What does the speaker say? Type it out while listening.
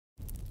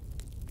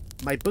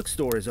My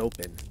bookstore is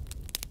open.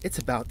 It's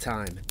about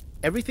time.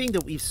 Everything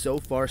that we've so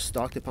far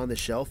stocked upon the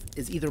shelf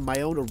is either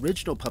my own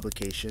original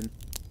publication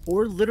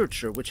or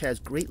literature which has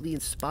greatly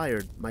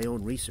inspired my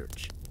own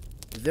research.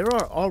 There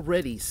are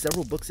already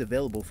several books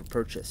available for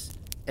purchase,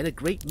 and a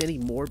great many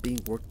more being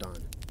worked on.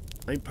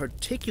 I'm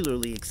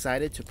particularly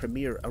excited to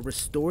premiere a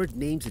restored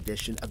names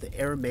edition of the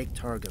Aramaic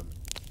Targum,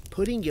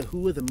 putting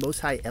Yahuwah the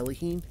Most High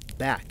Elohim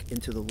back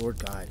into the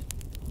Lord God.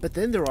 But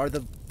then there are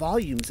the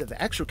volumes of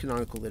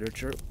extra-canonical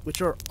literature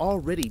which are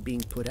already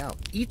being put out,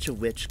 each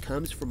of which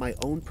comes from my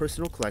own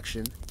personal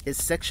collection,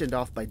 is sectioned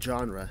off by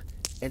genre,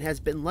 and has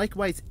been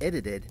likewise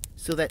edited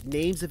so that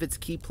names of its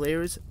key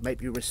players might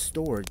be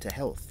restored to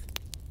health.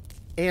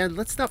 And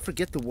let's not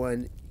forget the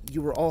one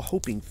you were all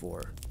hoping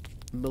for,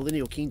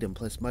 Millennial Kingdom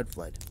plus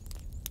Mudflood.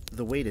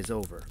 The wait is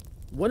over.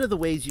 One of the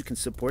ways you can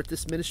support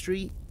this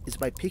ministry is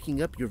by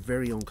picking up your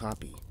very own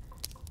copy.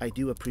 I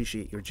do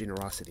appreciate your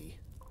generosity.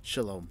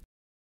 Shalom.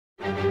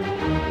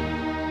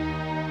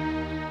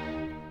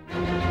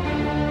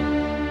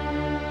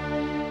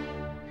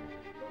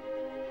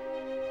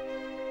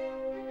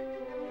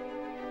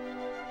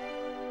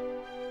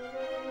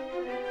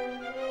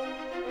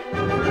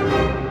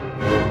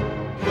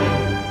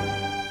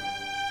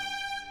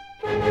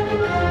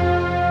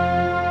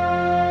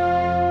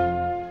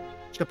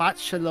 Shabbat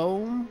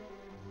Shalom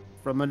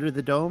from under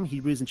the dome,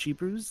 Hebrews and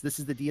Hebrews. This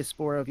is the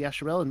Diaspora of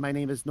Yasharel, and my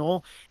name is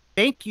Noel.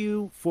 Thank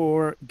you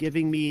for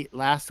giving me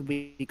last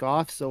week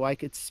off so I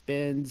could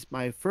spend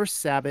my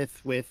first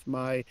Sabbath with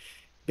my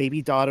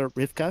baby daughter,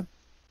 Rivka.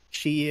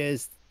 She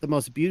is the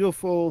most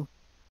beautiful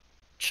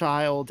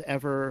child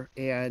ever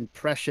and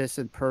precious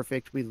and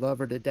perfect. We love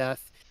her to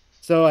death.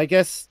 So I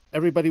guess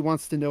everybody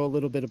wants to know a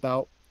little bit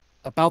about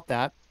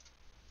that.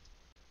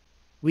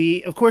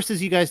 We, of course,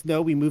 as you guys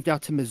know, we moved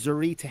out to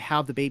Missouri to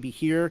have the baby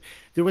here.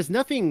 There was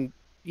nothing,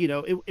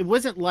 it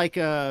wasn't like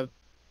you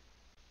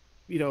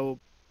know,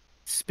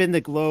 spin the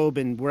globe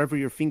and wherever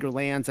your finger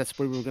lands, that's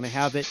where we were going to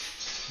have it.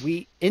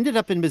 We ended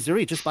up in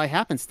Missouri just by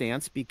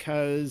happenstance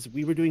because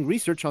we were doing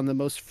research on the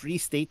most free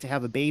state to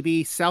have a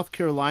baby. South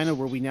Carolina,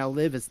 where we now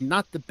live, is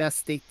not the best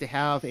state to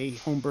have a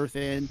home birth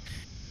in.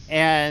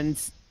 And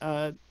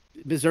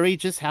Missouri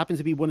just happens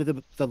to be one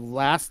of the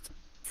last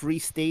free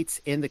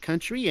states in the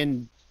country.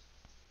 And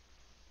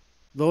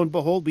lo and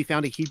behold, we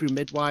found a Hebrew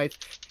midwife.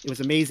 It was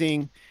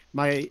amazing.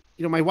 My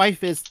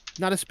wife is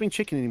not a spring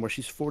chicken anymore.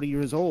 She's 40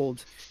 years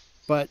old,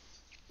 but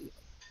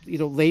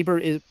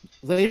labor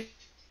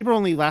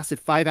only lasted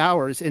 5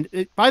 hours.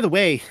 And by the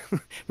way,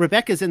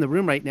 Rebecca's in the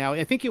room right now.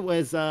 I think it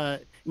was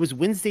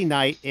Wednesday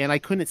night, and I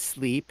couldn't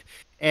sleep.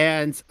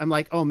 And I'm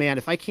like, oh man,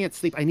 if I can't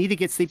sleep, I need to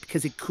get sleep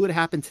because it could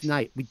happen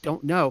tonight. We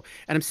don't know.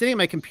 And I'm sitting at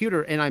my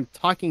computer and I'm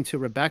talking to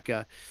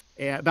Rebecca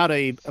about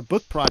a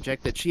book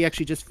project that she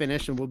actually just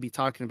finished, and we'll be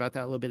talking about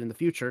that a little bit in the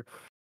future.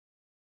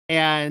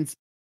 And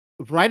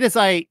right as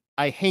I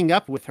hang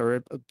up with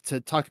her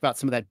to talk about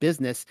some of that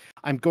business,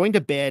 I'm going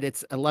to bed.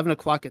 It's 11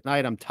 o'clock at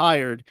night. I'm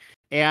tired.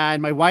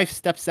 And my wife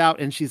steps out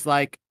and she's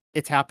like,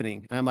 it's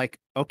happening. And I'm like,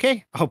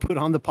 okay, I'll put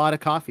on the pot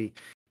of coffee.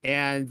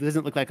 And it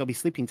doesn't look like I'll be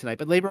sleeping tonight.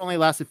 But labor only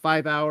lasted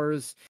 5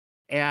 hours.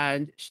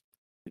 And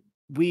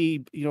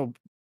we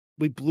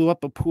blew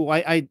up a pool.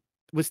 I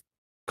was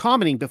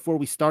commenting before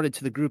we started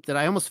to the group that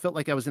I almost felt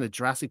like I was in a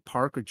Jurassic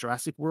Park or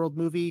Jurassic World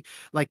movie.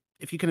 Like,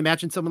 if you can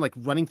imagine someone like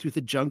running through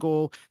the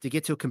jungle to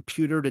get to a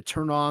computer to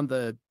turn on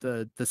the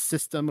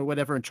system or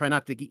whatever and try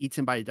not to get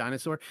eaten by a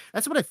dinosaur.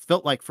 That's what it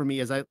felt like for me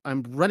as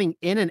I'm running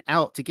in and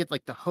out to get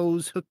like the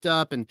hose hooked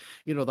up and,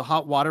 the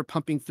hot water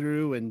pumping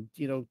through and,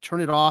 turn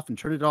it off and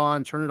turn it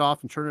on, turn it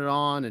off and turn it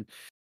on and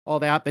all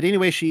that. But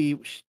anyway,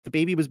 the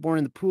baby was born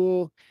in the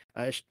pool.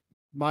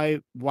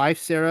 My wife,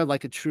 Sarah,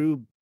 like a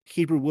true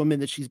Hebrew woman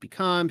that she's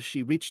become,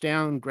 she reached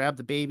down, grabbed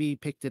the baby,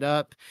 picked it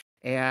up,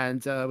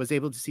 and was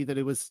able to see that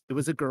it was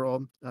a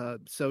girl.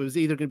 So it was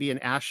either going to be an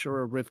Ash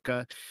or a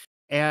Rivka.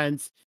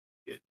 And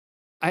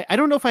I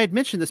don't know if I had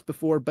mentioned this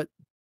before, but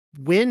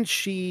when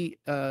she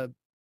go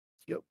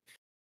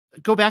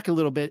back a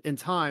little bit in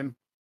time,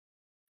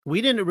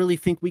 we didn't really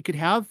think we could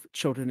have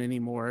children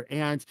anymore.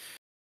 And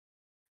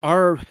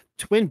our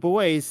twin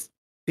boys,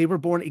 they were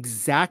born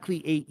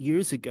exactly 8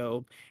 years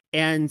ago.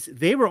 And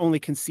they were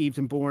only conceived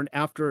and born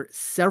after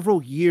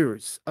several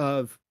years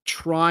of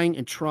trying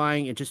and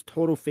just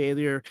total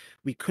failure.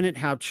 We couldn't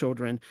have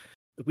children.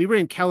 We were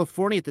in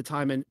California at the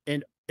time,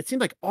 and it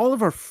seemed like all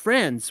of our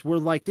friends were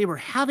like, they were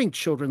having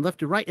children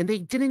left and right, and they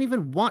didn't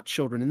even want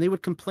children. And they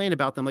would complain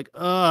about them like,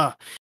 I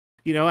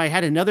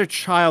had another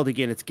child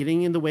again. It's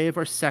getting in the way of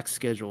our sex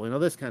schedule and all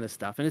this kind of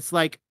stuff. And it's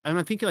like,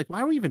 I'm thinking like,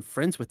 why are we even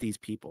friends with these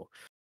people?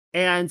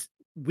 And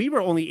we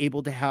were only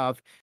able to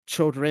have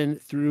children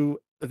through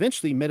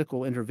eventually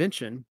medical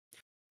intervention.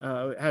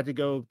 Had to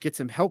go get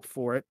some help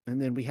for it,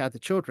 and then we had the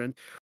children.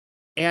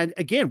 And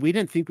again, we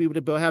didn't think we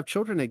would have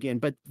children again,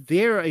 but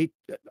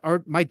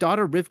my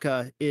daughter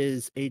Rivka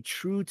is a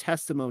true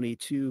testimony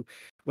to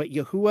what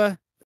Yahuwah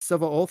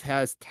Sabaoth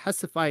has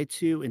testified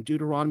to in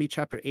Deuteronomy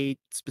chapter 8,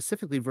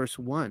 specifically verse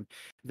 1,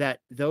 that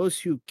those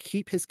who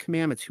keep his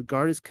commandments, who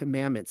guard his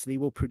commandments, they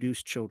will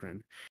produce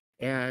children.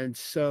 And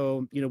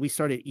so, we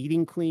started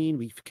eating clean,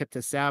 we kept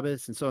the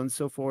Sabbaths and so on and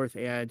so forth.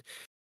 And,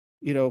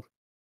 you know,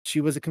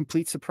 she was a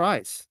complete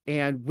surprise.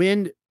 And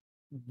when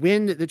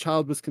the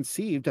child was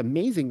conceived,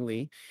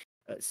 amazingly,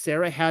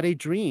 Sarah had a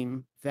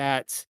dream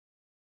that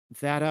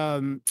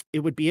it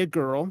would be a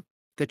girl,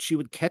 that she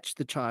would catch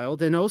the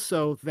child, and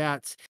also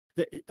that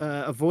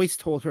a voice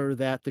told her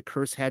that the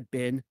curse had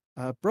been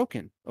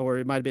broken, or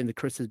it might have been the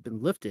curse has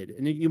been lifted.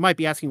 And you might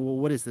be asking, well,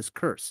 what is this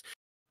curse?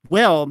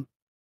 Well,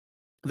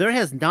 there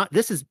has not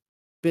this has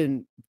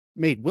been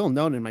made well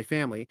known in my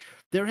family.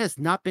 There has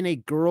not been a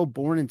girl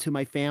born into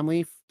my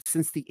family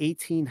since the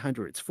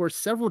 1800s, for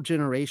several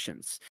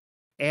generations.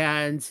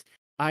 And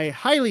I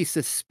highly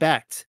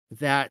suspect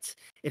that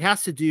it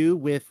has to do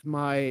with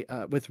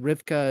with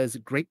Rivka's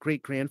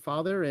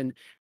great-great-grandfather and,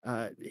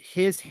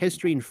 his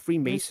history in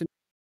Freemason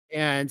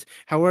and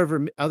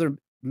however other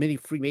many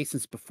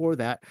Freemasons before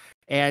that.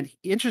 And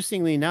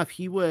interestingly enough,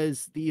 he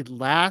was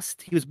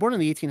born in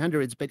the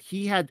 1800s, but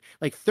he had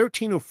like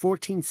 13 or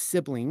 14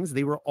 siblings.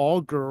 They were all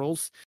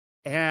girls.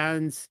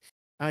 And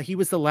he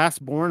was the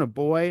last born, a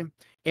boy.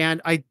 And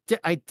I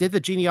did the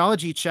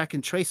genealogy check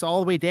and trace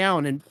all the way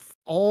down, and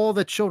all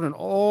the children,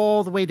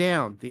 all the way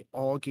down, they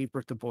all gave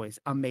birth to boys.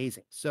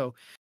 Amazing. So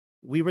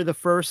we were the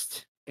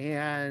first,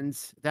 and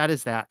that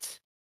is that.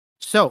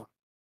 So,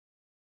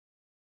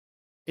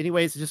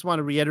 anyways, I just want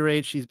to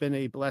reiterate, she's been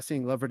a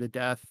blessing, love her to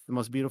death, the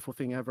most beautiful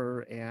thing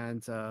ever.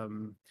 And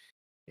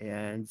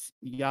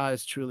Yah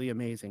is truly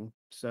amazing.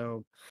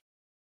 So,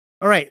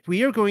 all right,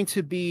 we are going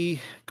to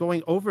be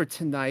going over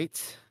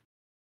tonight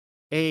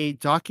a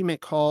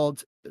document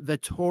called The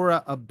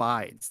Torah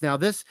Abides. Now,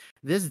 this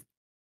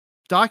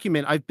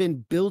document I've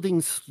been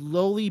building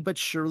slowly but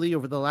surely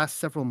over the last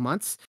several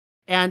months.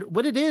 And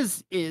what it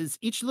is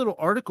each little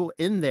article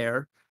in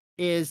there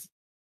is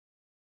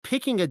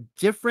picking a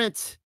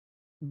different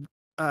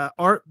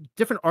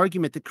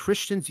argument that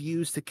Christians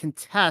use to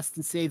contest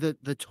and say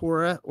that the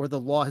Torah or the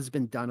law has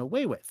been done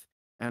away with.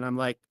 And I'm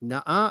like,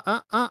 nah,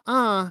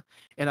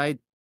 and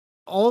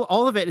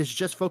all of it is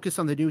just focused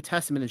on the New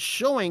Testament and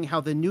showing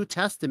how the New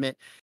Testament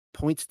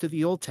points to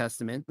the Old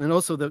Testament, and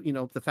also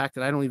the fact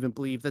that I don't even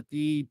believe that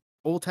the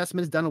Old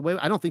Testament is done away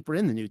with. I don't think we're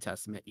in the New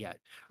Testament yet,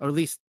 or at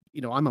least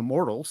I'm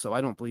immortal, so I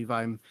don't believe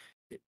I'm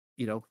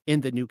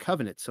in the New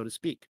Covenant, so to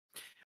speak.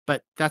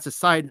 But that's a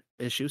side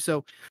issue.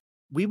 So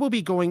we will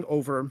be going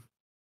over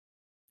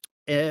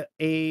let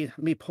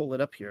me pull it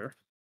up here,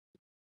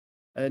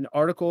 an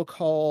article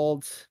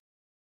called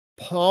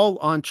Paul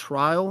on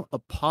Trial,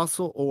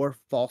 Apostle or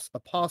False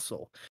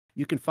Apostle.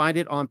 You can find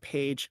it on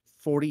page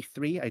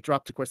 43. I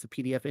dropped, of course, the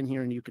PDF in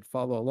here and you could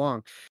follow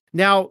along.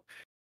 Now,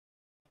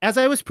 as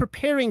I was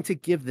preparing to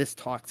give this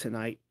talk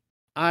tonight,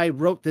 I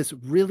wrote this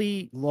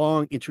really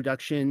long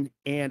introduction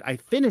and I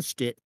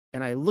finished it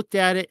and I looked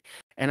at it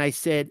and I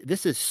said,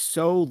 this is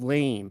so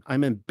lame.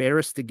 I'm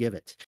embarrassed to give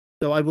it.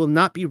 So I will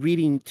not be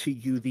reading to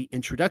you the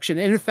introduction.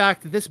 And in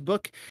fact, this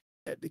book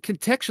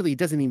contextually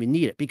doesn't even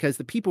need it, because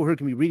the people who are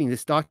going to be reading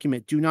this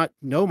document do not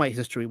know my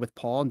history with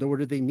Paul, nor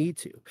do they need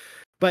to.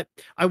 But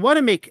I want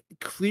to make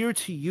clear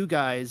to you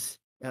guys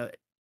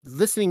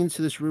listening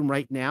into this room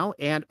right now,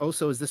 and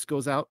also as this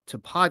goes out to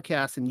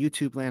podcasts and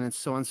YouTube land and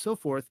so on and so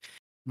forth,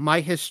 my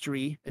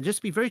history, and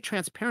just be very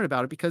transparent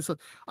about it, because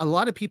a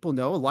lot of people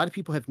know, a lot of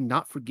people have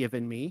not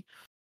forgiven me.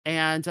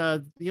 And,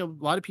 a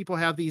lot of people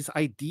have these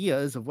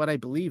ideas of what I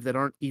believe that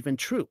aren't even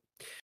true.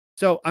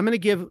 So I'm going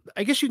to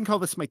I guess you can call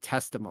this my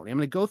testimony. I'm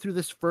going to go through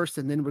this first,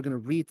 and then we're going to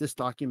read this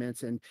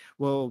document, and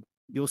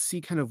you'll see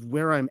kind of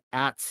where I'm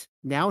at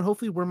now and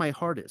hopefully where my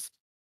heart is.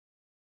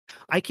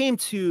 I came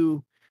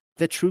to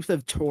the truth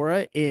of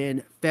Torah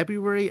in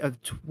February of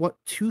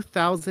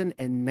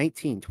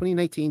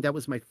 2019. That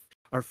was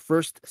our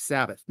first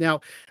Sabbath.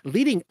 Now,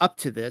 leading up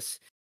to this,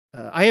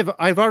 I've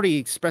already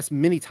expressed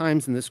many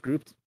times in this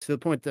group, to the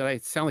point that I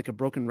sound like a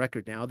broken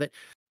record now, that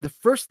the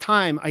first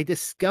time I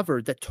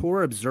discovered that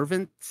Torah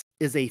observance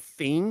is a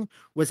thing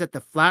was at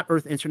the Flat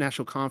Earth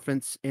International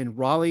Conference in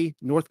Raleigh,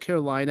 North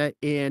Carolina,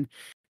 in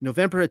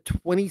November of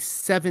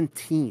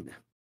 2017.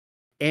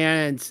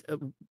 And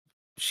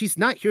she's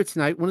not here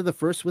tonight. One of the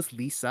first was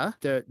Lisa.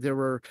 There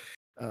were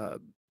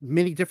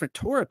many different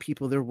Torah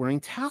people that were wearing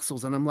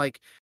tassels, and I'm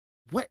like,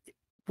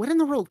 what in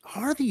the world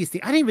are these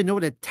things? I didn't even know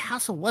what a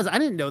tassel was. I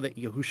didn't know that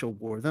Yahushua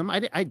wore them.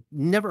 I'd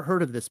never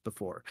heard of this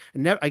before.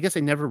 I guess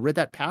I never read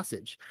that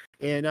passage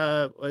in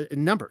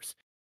Numbers.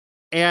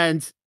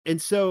 And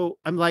so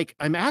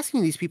I'm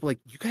asking these people, like,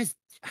 you guys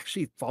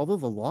actually follow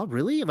the law?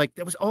 Really? Like,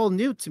 that was all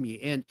new to me.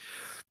 And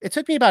it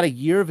took me about a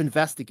year of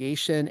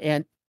investigation.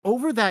 And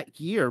over that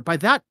year, by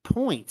that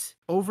point,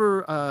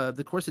 over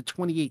the course of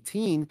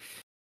 2018,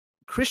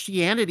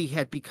 Christianity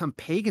had become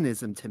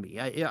paganism to me.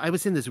 I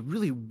was in this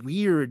really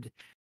weird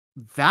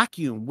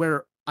vacuum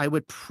where I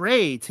would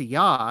pray to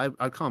Yah.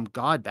 I'd call him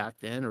God back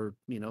then, or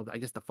I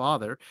guess the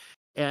Father,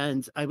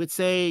 and I would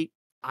say,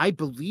 I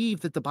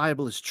believe that the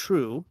Bible is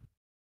true,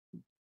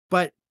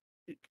 but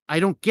I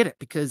don't get it,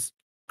 because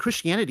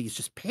Christianity is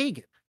just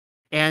pagan.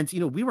 And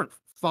we weren't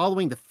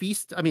following the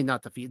feast. I mean,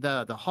 not the feast,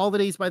 the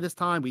holidays by this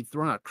time. We'd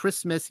thrown out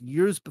Christmas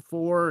years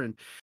before,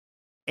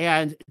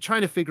 and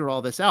trying to figure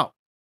all this out.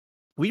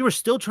 We were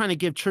still trying to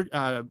give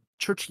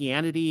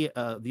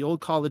churchianity the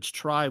old college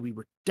try. We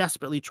were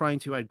desperately trying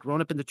to. I'd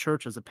grown up in the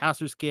church as a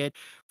pastor's kid.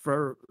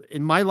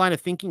 In my line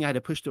of thinking, I had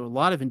to push through a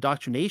lot of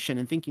indoctrination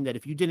and thinking that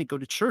if you didn't go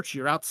to church,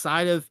 you're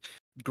outside of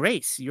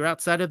grace. You're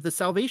outside of the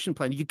salvation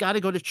plan. You got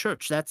to go to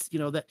church. That's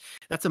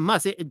that's a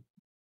must.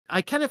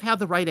 I kind of have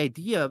the right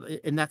idea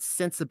in that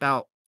sense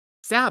about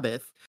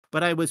Sabbath,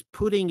 but I was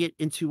putting it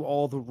into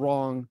all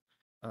the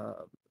uh,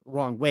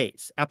 wrong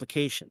ways,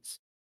 applications.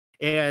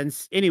 And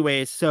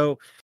anyways, so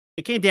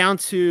it came down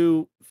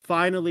to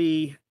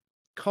finally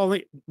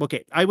calling.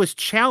 Okay, I was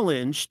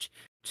challenged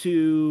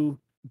to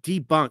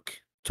debunk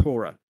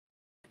Torah.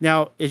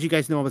 Now, as you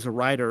guys know, I was a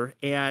writer,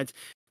 and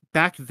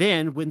back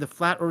then, when the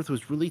flat Earth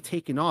was really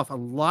taking off, a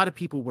lot of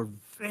people were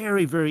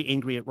very, very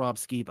angry at Rob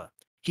Skiba.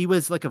 He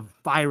was like a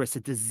virus, a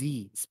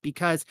disease,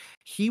 because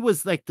he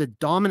was like the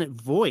dominant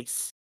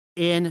voice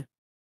in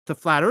the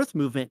flat Earth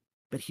movement,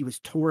 but he was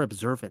Torah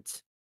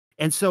observant.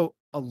 And so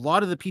a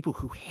lot of the people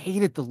who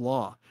hated the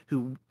law,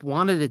 who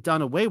wanted it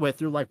done away with,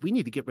 they're like, we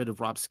need to get rid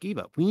of Rob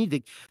Skiba.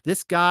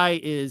 This guy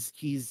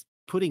he's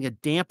putting a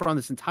damper on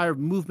this entire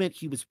movement.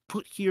 He was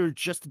put here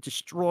just to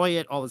destroy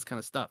it, all this kind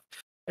of stuff.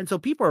 And so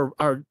people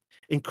are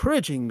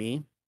encouraging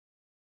me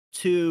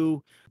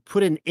to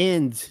put an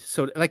end,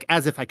 so like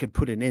as if I could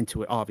put an end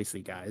to it,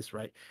 obviously, guys,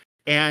 right?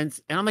 And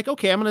I'm like,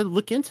 okay, I'm going to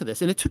look into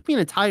this. And it took me an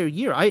entire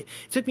year. It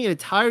took me an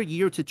entire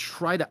year to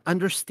try to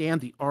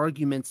understand the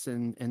arguments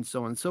and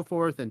so on and so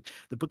forth. And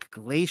the book of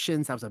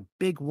Galatians, that was a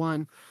big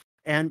one.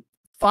 And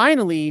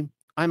finally,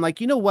 I'm like,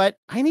 you know what?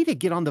 I need to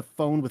get on the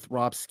phone with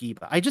Rob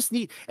Skiba.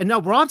 And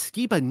now Rob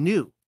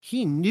Skiba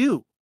he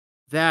knew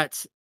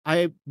that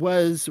I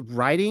was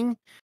writing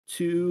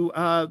to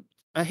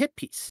a hit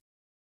piece.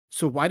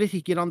 So why did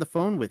he get on the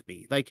phone with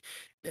me? Like,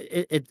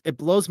 it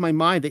blows my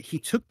mind that he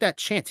took that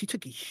chance. He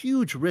took a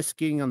huge risk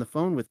getting on the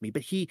phone with me,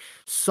 but he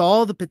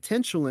saw the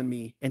potential in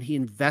me and he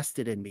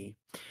invested in me.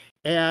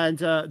 And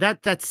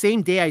that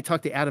same day, I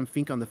talked to Adam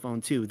Fink on the phone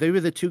too. They were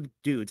the two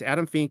dudes,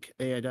 Adam Fink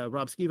and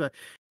Rob Skiba.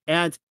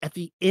 And at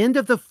the end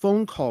of the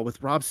phone call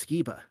with Rob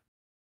Skiba,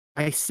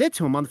 I said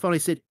to him on the phone, I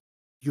said,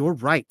 "You're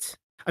right."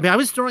 I mean, I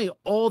was throwing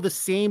all the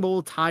same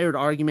old tired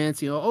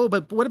arguments, oh,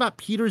 but what about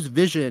Peter's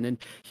vision? And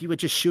he would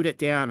just shoot it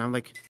down. I'm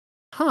like,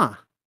 huh,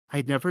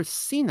 I'd never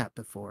seen that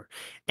before.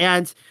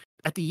 And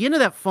at the end of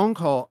that phone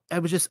call,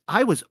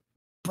 I was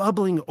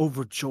bubbling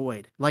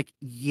overjoyed. Like,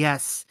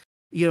 yes,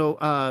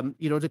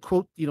 to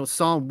quote,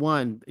 Psalm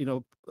 1,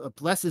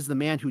 blessed is the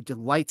man who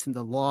delights in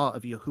the law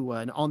of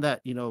Yahuwah. And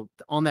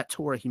on that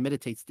Torah, he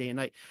meditates day and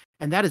night.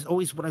 And that is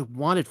always what I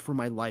wanted for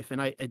my life.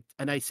 And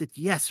I said,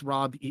 yes,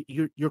 Rob,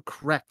 you're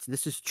correct.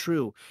 This is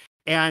true.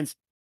 And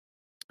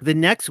the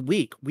next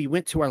week we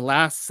went to our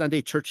last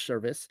Sunday church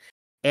service,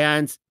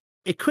 and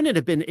it couldn't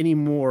have been any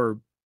more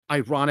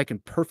ironic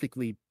and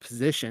perfectly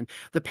positioned.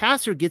 The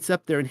pastor gets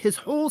up there and his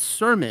whole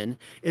sermon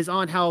is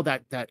on how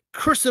that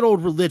cursed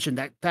old religion,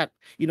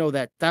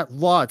 that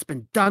law, it's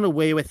been done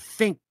away with.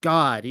 Thank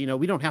God, we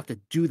don't have to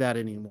do that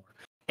anymore.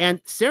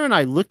 And Sarah and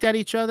I looked at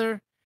each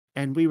other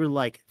and we were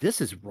like,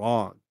 this is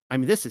wrong. I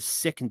mean, this is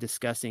sick and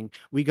disgusting.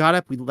 We got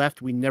up, we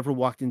left, we never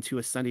walked into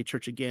a Sunday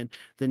church again.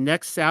 The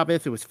next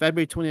Sabbath, it was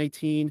February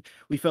 2018.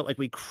 We felt like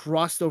we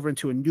crossed over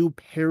into a new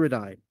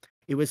paradigm.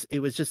 It was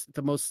just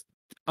the most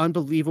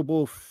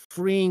unbelievable,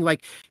 freeing,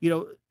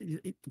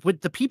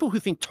 with the people who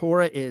think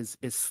Torah is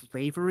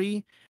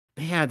slavery,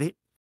 man,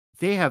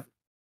 they have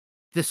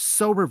this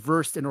so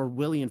reversed in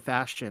Orwellian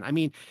fashion. I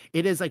mean,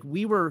 it is like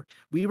we were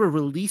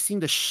releasing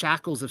the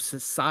shackles of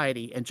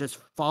society and just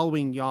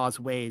following Yah's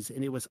ways,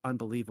 and it was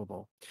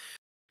unbelievable.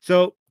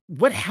 So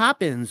what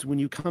happens when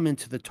you come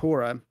into the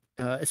Torah,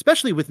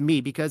 especially with me,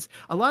 because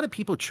a lot of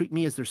people treat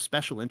me as their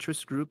special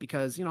interest group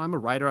because, I'm a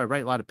writer, I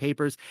write a lot of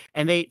papers,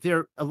 and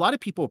a lot of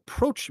people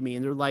approach me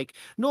and they're like,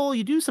 "Noel,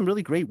 you do some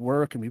really great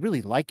work and we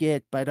really like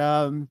it, but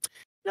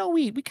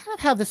we kind of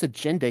have this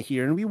agenda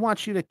here and we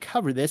want you to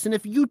cover this. And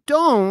if you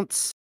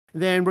don't,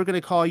 then we're going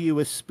to call you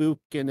a spook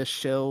and a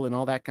shill and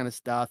all that kind of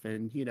stuff.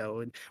 And,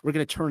 and we're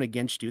going to turn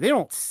against you." They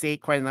don't say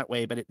it quite in that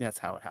way, but that's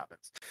how it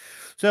happens.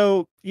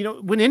 So,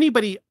 when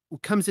anybody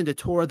comes into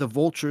Torah, the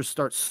vultures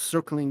start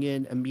circling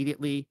in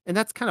immediately. And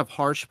that's kind of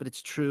harsh, but it's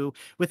true.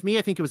 With me,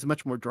 I think it was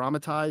much more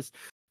dramatized.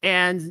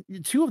 And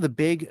two of the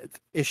big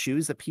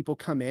issues that people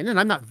come in, and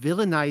I'm not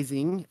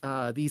villainizing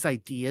these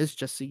ideas,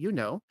 just so you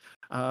know,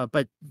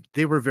 but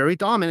they were very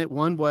dominant.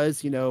 One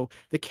was,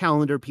 the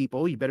calendar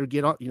people. You better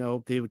get on.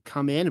 They would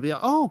come in and be like,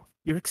 "Oh,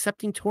 you're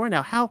accepting Torah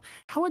now. How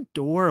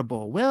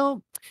adorable."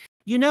 Well,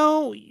 you're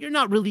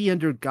not really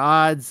under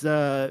God's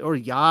or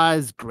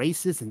Yah's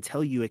graces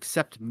until you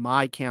accept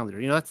my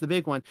calendar. That's the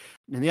big one.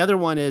 And the other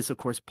one is, of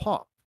course,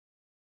 Paul.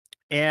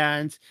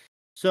 And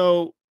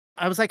so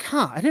I was like,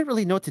 I didn't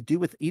really know what to do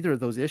with either of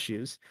those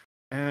issues.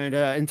 And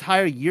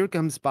entire year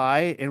comes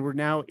by, and we're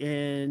now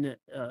in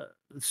the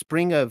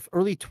spring of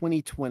early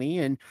 2020.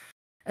 And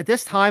at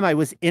this time, I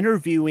was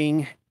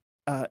interviewing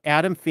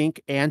Adam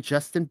Fink and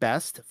Justin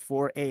Best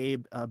for a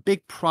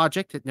big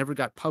project that never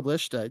got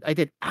published. I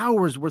did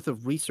hours worth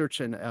of research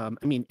and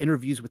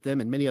interviews with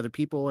them and many other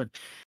people, and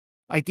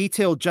I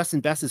detailed Justin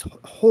Best's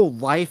whole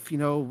life.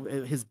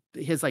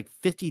 His like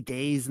 50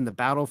 days in the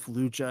Battle of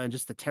Fallujah and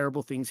just the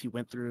terrible things he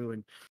went through.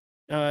 And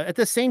at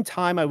the same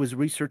time, I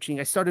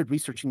started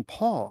researching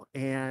Paul,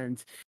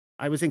 and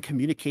I was in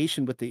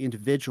communication with the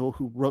individual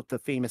who wrote the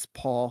famous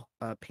Paul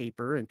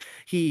paper, and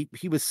he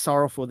was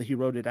sorrowful that he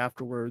wrote it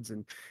afterwards,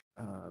 and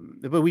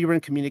but we were in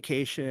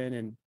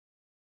communication,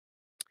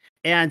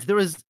 and there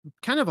was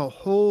kind of a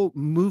whole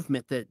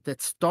movement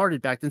that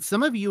started back then.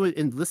 Some of you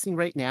in listening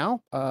right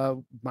now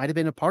might have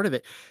been a part of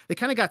it. They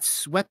kind of got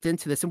swept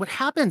into this. And what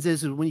happens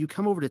is when you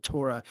come over to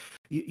Torah,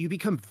 you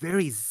become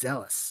very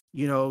zealous.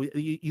 You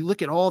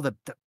look at all the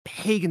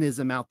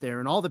paganism out there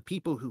and all the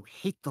people who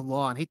hate the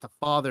law and hate the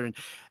Father,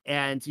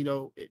 and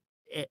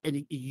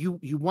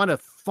you want to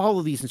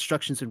follow these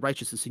instructions in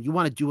righteousness, and you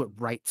want to do it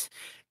right.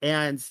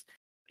 And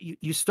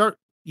you start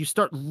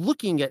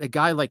looking at a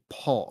guy like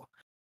Paul.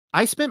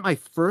 I spent my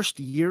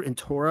first year in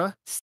Torah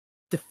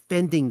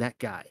defending that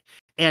guy.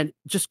 And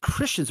just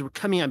Christians were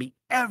coming at me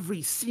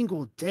every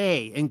single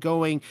day and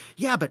going,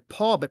 yeah, but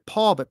Paul, but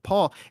Paul, but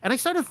Paul. And I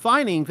started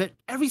finding that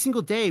every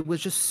single day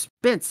was just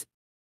spent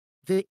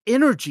the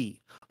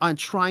energy on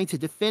trying to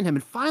defend him.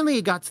 And finally,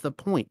 it got to the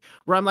point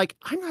where I'm like,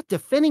 I'm not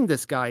defending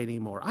this guy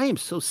anymore. I am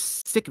so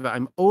sick of it.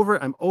 I'm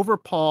over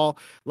Paul.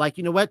 Like,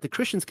 you know what? The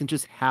Christians can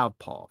just have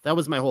Paul. That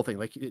was my whole thing.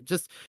 Like,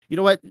 just, you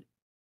know what?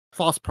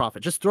 False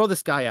prophet. Just throw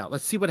this guy out.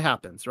 Let's see what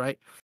happens, right?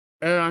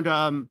 And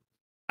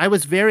I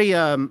was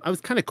I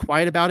was kind of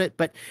quiet about it,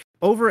 but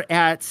over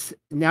at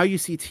Now You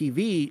See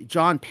TV,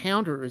 John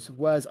Pounders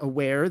was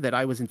aware that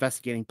I was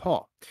investigating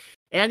Paul.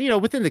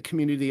 And within the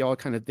community,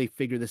 they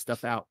figure this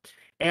stuff out.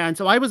 And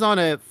so I was on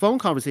a phone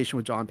conversation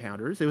with John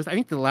Pounders. It was, I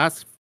think, the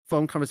last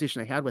phone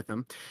conversation I had with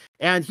him,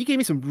 and he gave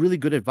me some really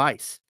good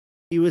advice.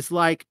 He was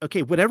like,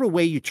 okay, whatever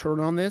way you turn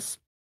on this,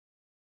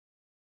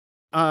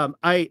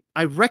 I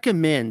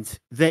recommend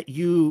that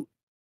you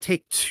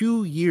take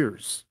 2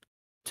 years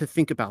to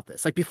think about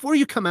this. Like, before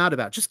you come out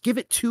about it, just give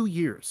it 2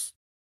 years.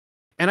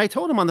 And I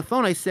told him on the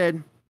phone, I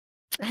said,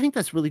 I think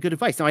that's really good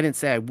advice. Now, I didn't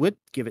say I would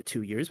give it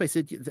 2 years, but I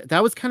said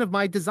that was kind of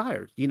my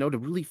desire, to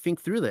really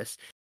think through this.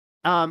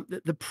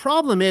 The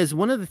problem is,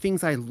 one of the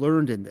things I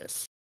learned in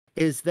this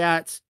is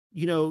that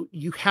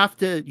you have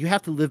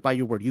to live by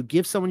your word. You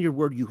give someone your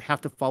word, you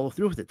have to follow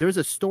through with it. There's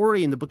a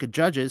story in the book of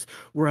Judges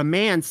where a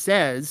man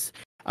says,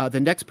 the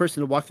next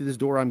person to walk through this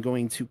door, I'm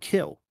going to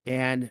kill.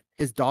 And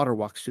his daughter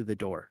walks through the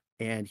door,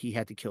 and he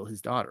had to kill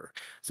his daughter.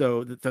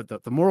 So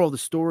the moral of the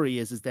story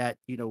is that,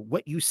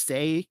 what you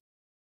say,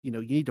 you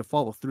need to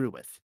follow through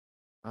with.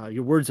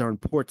 Your words are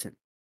important.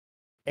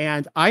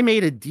 And I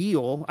made a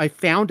deal. I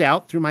found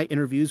out through my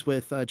interviews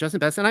with Justin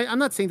Best, and I'm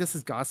not saying this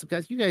is gossip,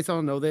 guys. You guys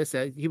all know this.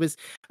 He was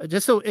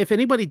just so if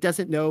anybody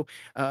doesn't know,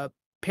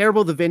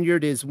 Parable of the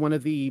Vineyard is one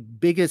of the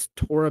biggest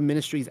Torah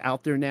ministries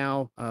out there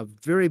now, a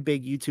very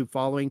big YouTube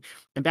following.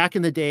 And back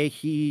in the day,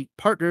 he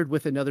partnered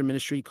with another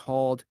ministry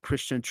called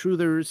Christian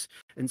Truthers.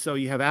 And so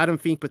you have Adam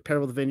Fink with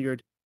Parable of the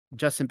Vineyard,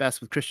 Justin Best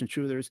with Christian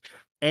Truthers.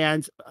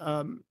 And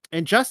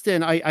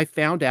Justin, I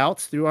found out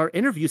through our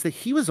interviews that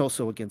he was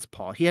also against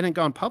Paul. He hadn't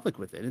gone public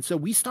with it. And so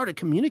we started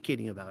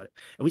communicating about it.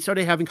 And we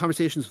started having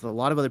conversations with a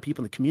lot of other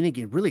people in the community,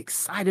 getting really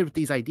excited with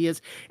these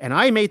ideas. And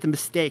I made the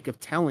mistake of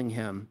telling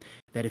him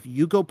that if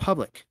you go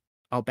public,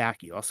 I'll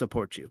back you. I'll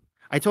support you.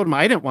 I told him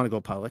I didn't want to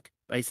go public.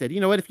 I said, you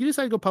know what? If you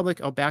decide to go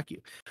public, I'll back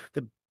you.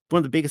 One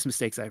of the biggest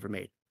mistakes I ever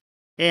made.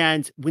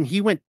 And when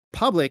he went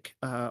public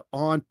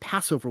on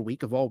Passover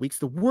week of all weeks,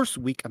 the worst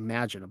week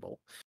imaginable,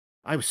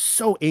 I was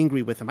so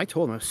angry with him. I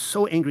told him I was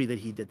so angry that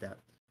he did that.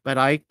 But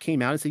I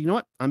came out and said, you know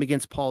what? I'm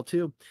against Paul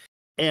too.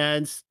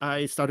 And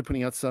I started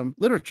putting out some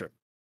literature.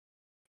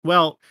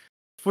 Well,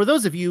 for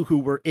those of you who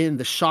were in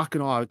the shock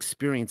and awe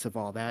experience of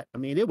all that, I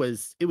mean, it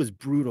was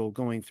brutal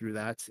going through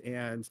that.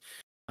 And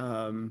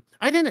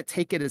I didn't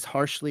take it as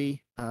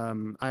harshly.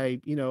 I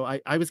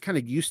was kind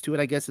of used to it,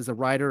 I guess, as a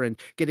writer, and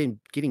getting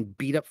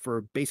beat up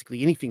for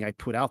basically anything I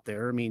put out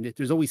there. I mean,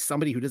 there's always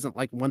somebody who doesn't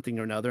like one thing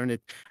or another, and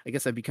I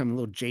guess I've become a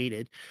little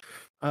jaded.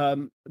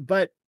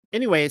 But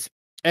anyways,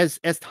 as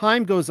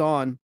time goes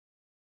on,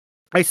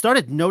 I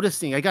started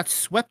noticing I got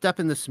swept up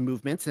in this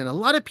movement, and a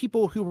lot of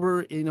people who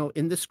were,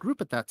 in this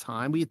group at that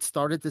time, we had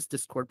started this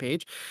Discord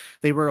page.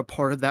 They were a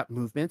part of that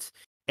movement.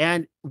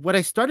 And what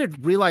I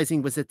started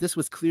realizing was that this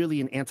was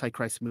clearly an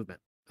Antichrist movement.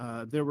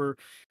 I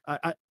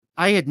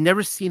had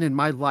never seen in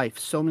my life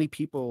so many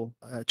people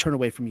turn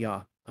away from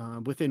Yah.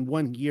 Within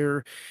 1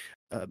 year,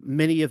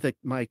 many of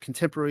my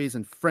contemporaries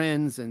and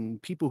friends and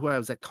people who I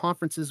was at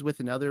conferences with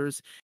and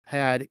others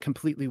had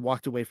completely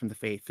walked away from the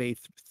faith. They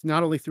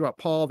not only threw out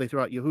Paul, they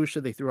threw out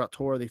Yahusha, they threw out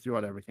Torah, they threw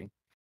out everything.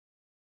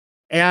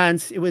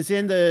 And it was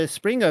in the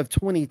spring of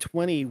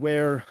 2020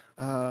 where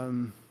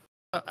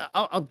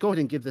I'll go ahead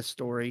and give this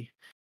story.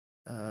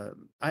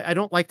 I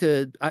don't like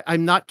to.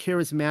 I'm not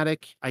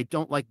charismatic. I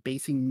don't like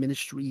basing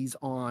ministries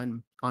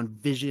on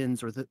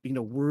visions or the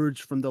words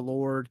from the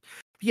Lord.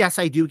 Yes,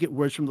 I do get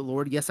words from the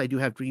Lord. Yes, I do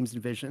have dreams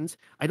and visions.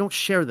 I don't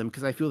share them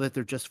because I feel that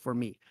they're just for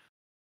me.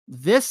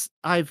 This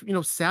I've,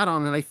 sat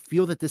on, and I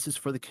feel that this is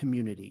for the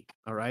community.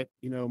 All right.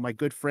 My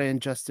good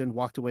friend Justin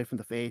walked away from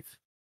the faith.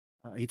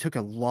 He took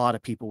a lot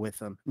of people with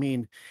him. I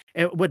mean,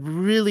 and what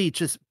really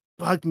just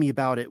bugged me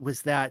about it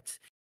was that,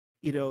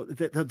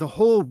 the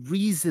whole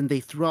reason they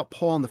threw out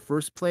Paul in the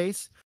first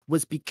place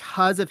was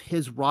because of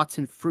his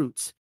rotten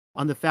fruits,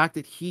 on the fact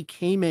that he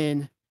came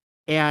in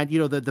and,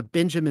 the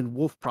Benjamin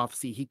Wolf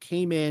prophecy, he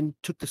came in,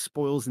 took the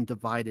spoils and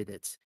divided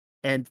it.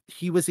 And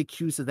he was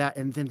accused of that.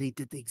 And then they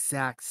did the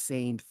exact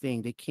same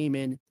thing. They came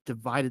in,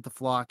 divided the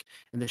flock,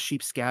 and the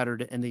sheep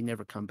scattered, and they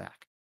never come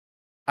back.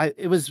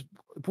 It was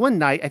one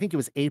night, I think it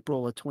was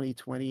April of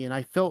 2020, and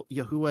I felt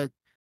Yahuwah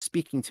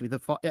speaking to me,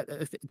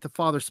 the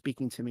Father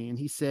speaking to me, and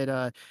he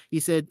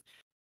said,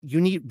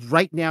 "You need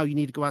right now, you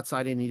need to go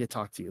outside, and I need to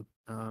talk to you."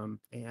 And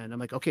I'm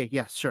like, "Okay,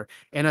 yeah, sure."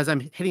 And as I'm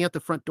heading out the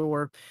front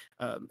door,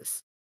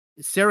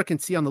 Sarah can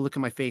see on the look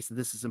of my face that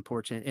this is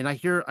important, and I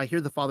hear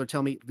the Father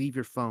tell me, "Leave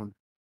your phone."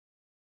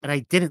 And I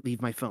didn't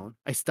leave my phone.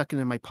 I stuck it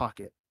in my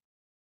pocket.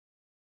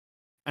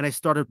 And I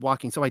started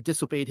walking. So I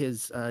disobeyed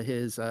his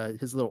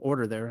little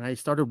order there, and I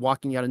started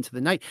walking out into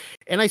the night.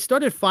 And I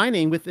started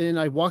finding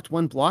I walked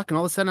 1 block, and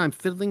all of a sudden I'm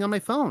fiddling on my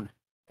phone.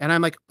 And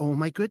I'm like, "Oh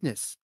my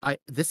goodness.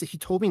 He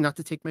told me not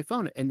to take my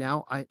phone, and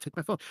now I took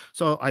my phone."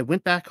 So I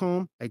went back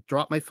home, I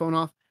dropped my phone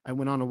off, I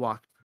went on a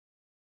walk.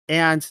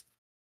 And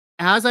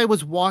as I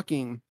was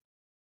walking,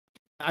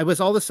 I was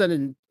all of a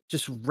sudden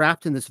just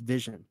wrapped in this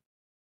vision.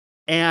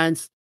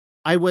 And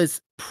I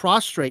was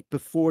prostrate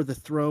before the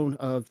throne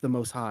of the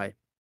Most High,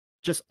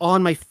 just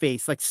on my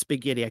face like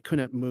spaghetti. I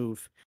couldn't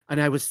move. And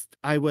I was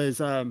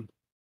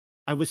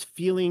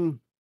feeling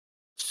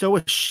so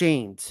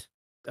ashamed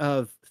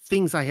of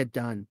things I had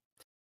done.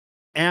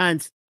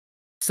 And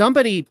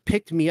somebody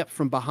picked me up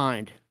from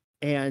behind,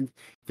 and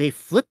they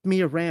flipped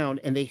me around,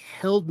 and they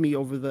held me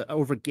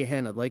over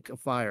Gehenna like a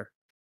fire.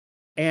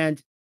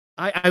 And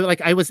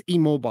I was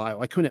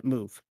immobile. I couldn't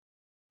move.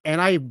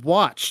 And I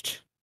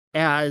watched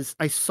as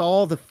I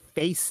saw the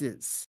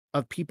faces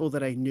of people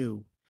that I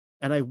knew,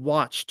 and I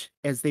watched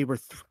as they were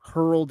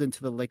hurled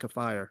into the lake of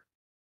fire.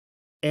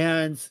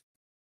 And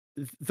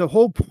the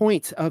whole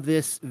point of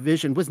this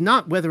vision was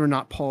not whether or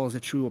not Paul is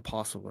a true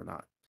apostle or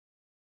not.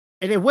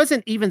 And it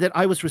wasn't even that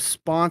I was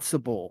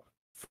responsible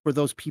for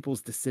those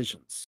people's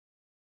decisions.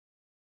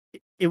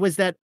 It was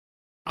that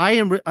I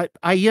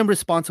am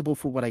responsible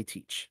for what I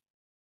teach.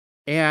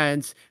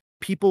 And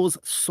people's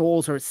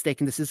souls are at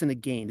stake, and this isn't a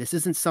game. This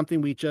isn't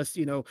something we just,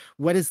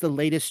 what is the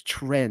latest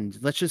trend?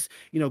 Let's just,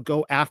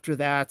 go after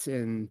that,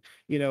 and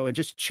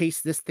just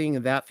chase this thing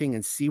and that thing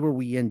and see where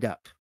we end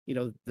up,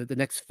 the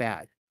next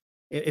fad.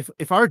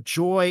 If our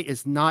joy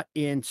is not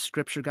in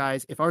scripture,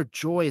 guys, if our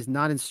joy is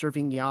not in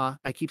serving Yah,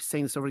 I keep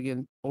saying this over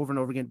and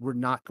over again, we're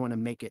not going to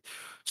make it.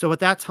 So at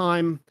that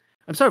time,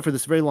 I'm sorry for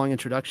this very long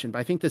introduction, but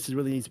I think this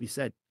really needs to be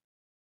said.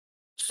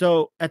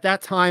 So at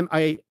that time,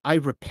 I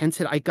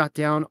repented. I got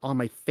down on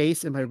my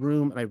face in my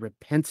room, and I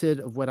repented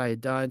of what I had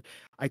done.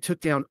 I took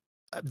down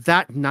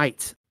that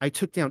night. I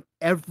took down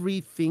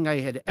everything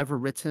I had ever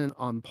written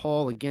on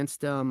Paul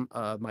against him,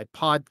 my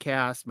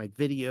podcast, my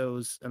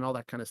videos, and all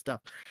that kind of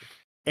stuff.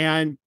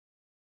 And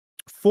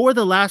for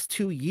the last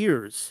 2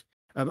 years,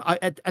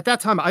 at that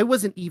time, I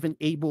wasn't even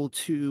able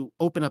to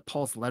open up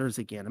Paul's letters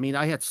again. I mean,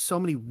 I had so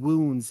many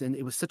wounds, and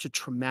it was such a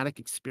traumatic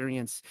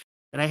experience,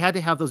 and I had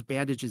to have those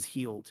bandages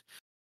healed.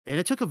 And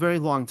it took a very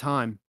long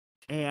time.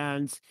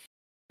 And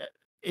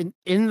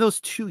in those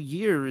 2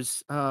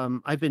 years,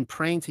 I've been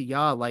praying to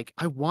Yah, like,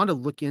 I want to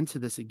look into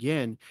this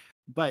again,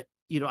 but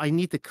I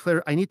need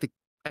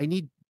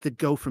the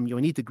go from you.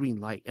 I need the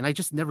green light. And I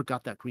just never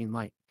got that green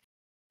light.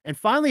 And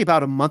finally,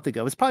 about a month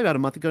ago, it's probably about a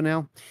month ago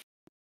now,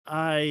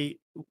 I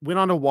went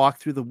on a walk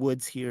through the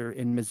woods here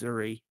in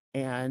Missouri,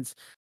 and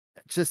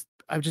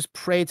I just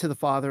prayed to the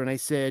Father, and I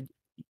said,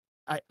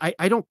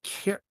 I don't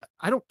care.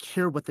 I don't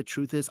care what the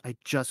truth is. I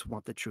just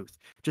want the truth.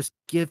 Just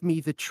give me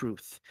the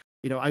truth.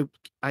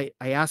 I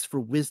asked for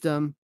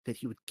wisdom, that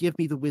he would give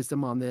me the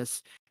wisdom on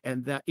this,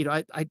 and that,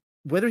 I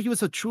whether he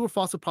was a true or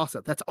false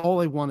apostle, that's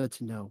all I wanted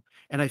to know.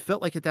 And I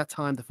felt like at that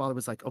time the Father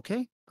was like,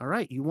 "Okay, all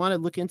right, you want to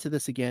look into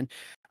this again."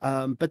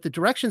 But the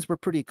directions were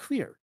pretty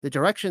clear. The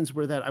directions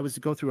were that I was to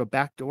go through a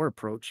backdoor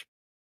approach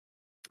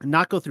and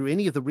not go through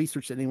any of the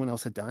research that anyone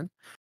else had done,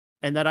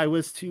 and that I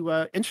was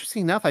to,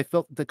 interesting enough, I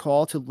felt the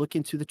call to look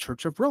into the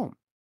Church of Rome.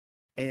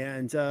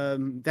 And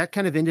that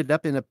kind of ended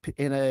up in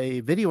a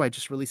video I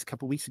just released a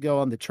couple weeks ago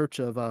on the Church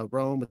of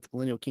Rome with the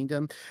Millennial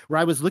Kingdom, where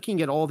I was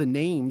looking at all the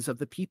names of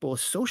the people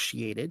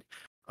associated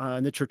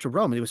in the Church of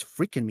Rome, and it was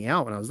freaking me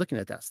out when I was looking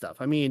at that stuff.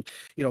 I mean,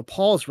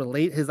 Paul's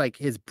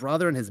his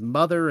brother and his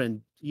mother,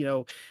 and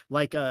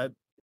like it,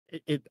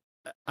 it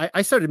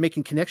I started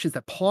making connections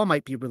that Paul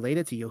might be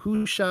related to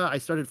Yahusha. I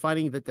started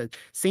finding that the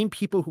same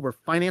people who were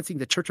financing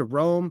the Church of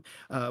Rome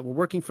were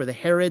working for the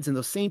Herods, and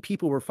those same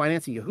people were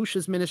financing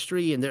Yahusha's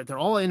ministry, and they're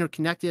all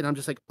interconnected. I'm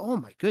just like, oh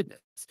my goodness.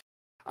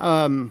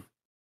 Um,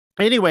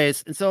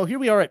 Anyways, and so here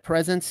we are at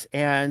present,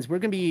 and we're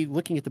going to be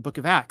looking at the Book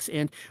of Acts.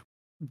 And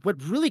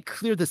what really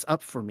cleared this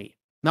up for me.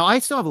 Now I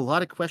still have a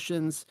lot of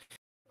questions,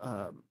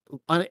 um,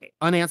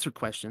 unanswered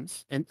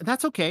questions, and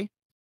that's okay.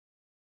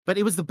 But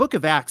it was the book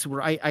of Acts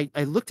where I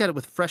looked at it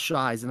with fresh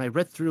eyes and I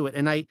read through it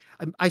and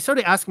I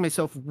started asking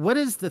myself, what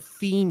is the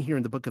theme here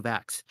in the book of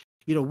Acts?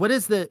 You know, what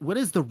is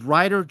the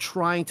writer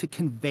trying to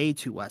convey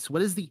to us?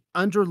 What is the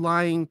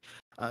underlying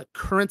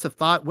currents of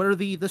thought? What are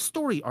the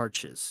story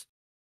arches?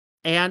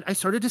 And I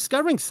started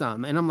discovering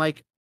some, and I'm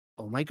like,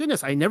 oh my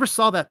goodness, I never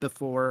saw that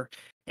before.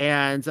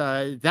 And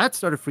that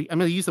started I'm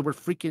going to use the word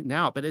freaking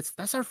out, but that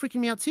started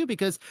freaking me out too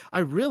because I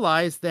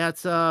realized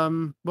that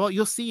well,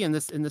 you'll see in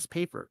this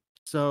paper.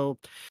 So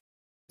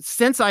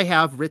since I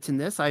have written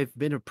this, I've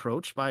been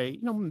approached by,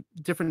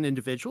 different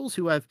individuals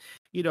who have,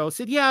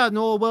 said, yeah,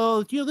 no,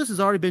 well, this has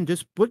already been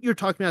what you're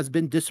talking about has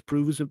been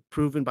disproven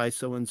proven by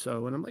so and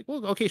so. And I'm like,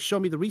 well, okay, show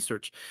me the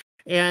research.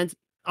 And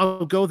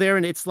I'll go there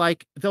and it's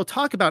like they'll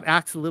talk about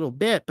Acts a little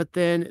bit, but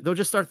then they'll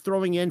just start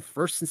throwing in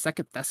First and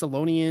Second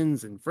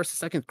Thessalonians and First and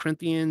Second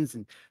Corinthians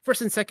and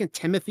First and Second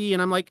Timothy.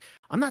 And I'm like,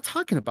 I'm not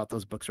talking about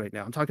those books right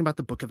now. I'm talking about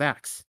the book of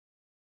Acts.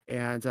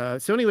 And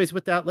so, anyways,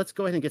 with that, let's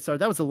go ahead and get started.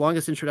 That was the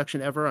longest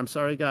introduction ever. I'm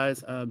sorry,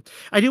 guys.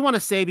 I do want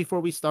to say before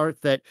we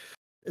start that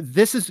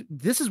this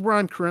is where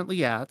I'm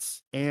currently at,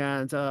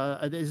 and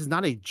this is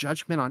not a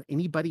judgment on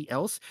anybody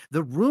else.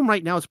 The room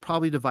right now is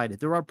probably divided.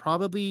 There are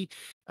probably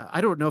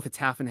I don't know if it's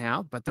half and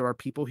half, but there are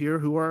people here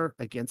who are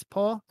against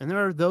Paul, and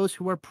there are those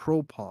who are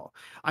pro Paul.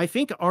 I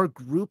think our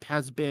group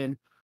has been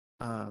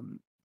um,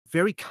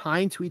 very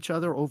kind to each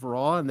other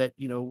overall, and that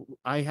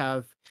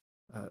uh,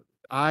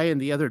 I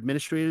and the other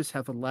administrators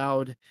have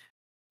allowed a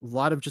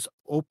lot of just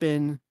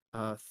open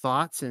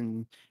thoughts,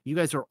 and you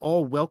guys are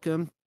all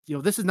welcome.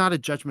 This is not a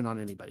judgment on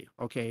anybody,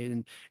 okay?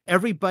 And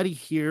everybody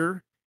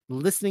here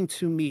listening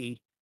to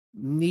me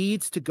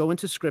needs to go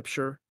into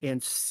scripture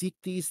and seek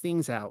these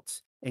things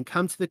out and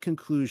come to the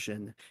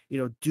conclusion,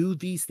 do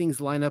these things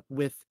line up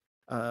with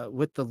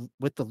the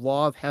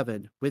law of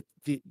heaven, with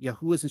the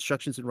Yahuwah's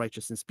instructions in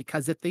righteousness?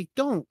 Because if they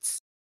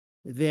don't,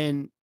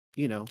 then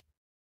you know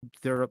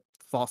they're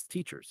false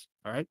teachers.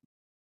 All right.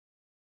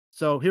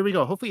 So here we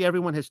go. Hopefully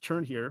everyone has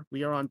turned here.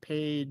 We are on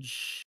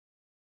page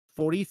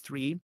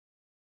 43.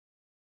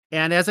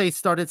 And as I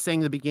started saying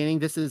in the beginning,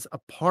 this is a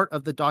part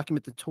of the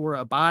document the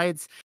Torah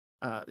abides.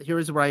 Here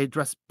is where I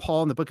address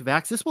Paul in the book of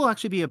Acts. This will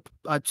actually be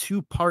a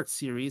two-part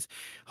series.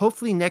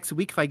 Hopefully next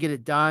week, if I get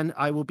it done,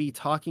 I will be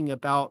talking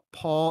about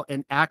Paul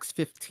and Acts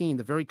 15,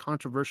 the very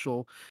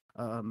controversial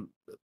um,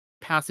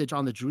 passage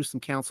on the Jerusalem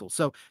Council.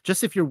 So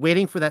just if you're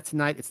waiting for that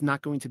tonight, it's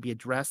not going to be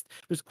addressed.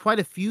 There's quite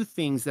a few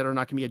things that are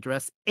not going to be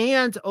addressed.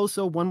 And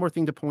also one more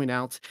thing to point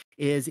out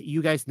is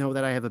you guys know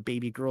that I have a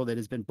baby girl that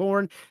has been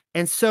born.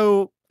 And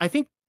so I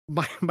think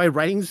my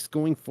writings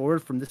going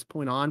forward from this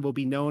point on will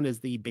be known as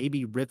the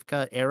baby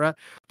Rivka era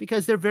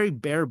because they're very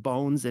bare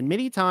bones. And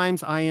many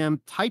times I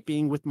am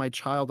typing with my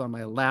child on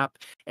my lap.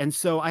 And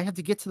so I had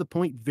to get to the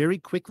point very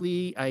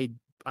quickly. I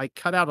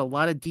cut out a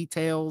lot of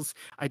details.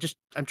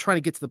 I'm trying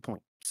to get to the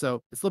point.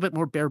 So it's a little bit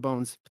more bare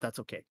bones, but that's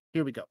okay.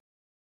 Here we go.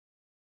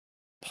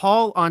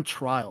 Paul on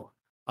trial,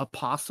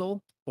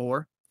 apostle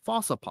or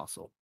false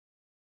apostle.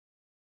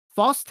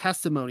 False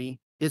testimony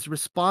is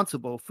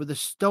responsible for the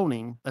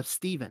stoning of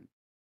Stephen.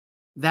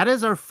 That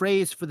is our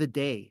phrase for the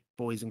day,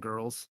 boys and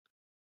girls.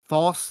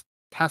 False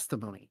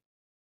testimony.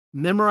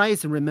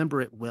 Memorize and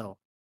remember it well.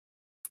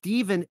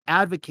 Stephen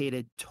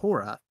advocated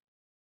Torah,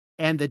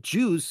 and the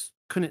Jews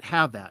couldn't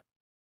have that,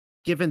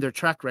 given their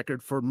track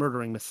record for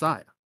murdering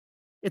Messiah.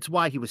 It's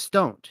why he was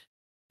stoned.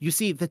 You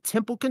see, the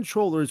temple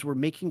controllers were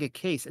making a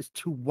case as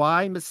to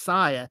why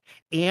Messiah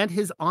and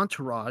his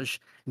entourage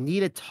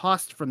needed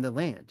tossed from the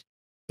land.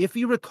 If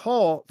you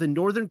recall, the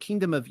northern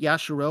kingdom of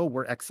Yasharel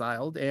were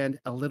exiled, and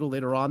a little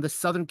later on, the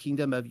southern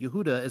kingdom of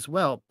Yehuda as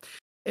well.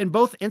 In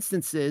both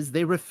instances,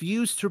 they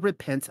refused to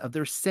repent of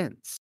their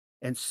sins.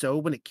 And so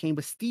when it came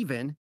with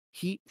Stephen,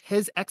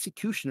 his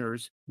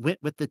executioners went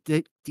with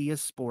the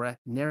diaspora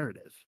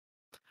narrative.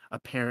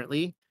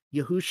 Apparently,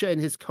 Yahusha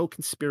and his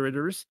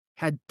co-conspirators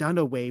had done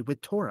away with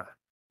Torah,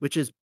 which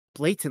is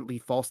blatantly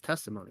false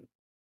testimony.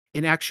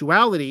 In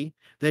actuality,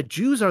 the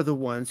Jews are the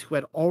ones who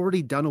had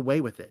already done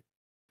away with it.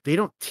 They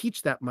don't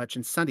teach that much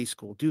in Sunday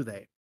school, do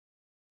they?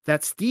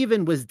 That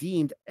Stephen was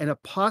deemed an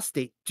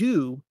apostate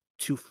due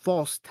to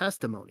false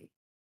testimony.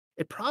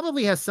 It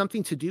probably has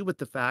something to do with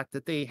the fact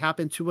that they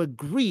happen to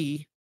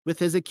agree with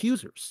his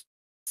accusers,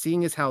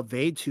 seeing as how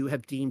they too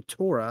have deemed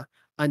Torah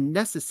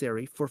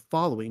unnecessary for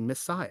following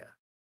Messiah.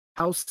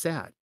 How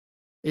sad.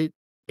 It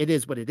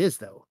is what it is,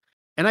 though.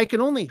 And I can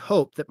only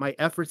hope that my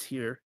efforts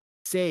here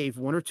save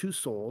one or two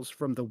souls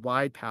from the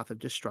wide path of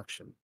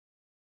destruction.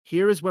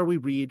 Here is where we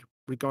read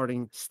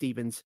regarding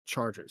Stephen's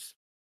charges.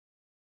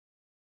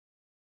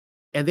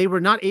 And they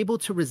were not able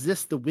to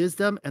resist the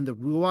wisdom and the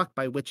ruach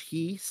by which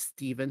he,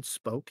 Stephen,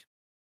 spoke.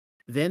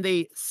 Then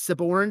they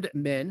suborned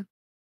men,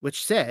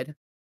 which said,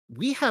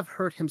 we have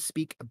heard him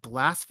speak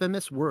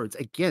blasphemous words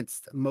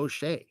against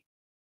Moshe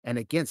and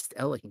against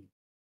Elohim.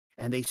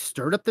 And they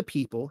stirred up the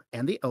people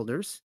and the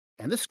elders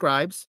and the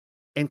scribes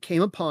and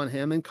came upon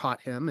him and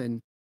caught him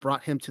and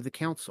brought him to the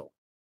council.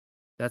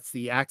 That's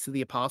the Acts of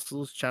the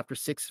Apostles, chapter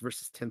 6,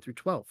 verses 10 through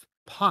 12.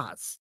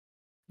 Pause.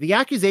 The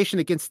accusation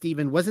against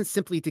Stephen wasn't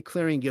simply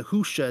declaring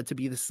Yahusha to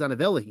be the son of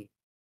Elohim.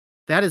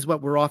 That is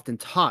what we're often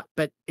taught,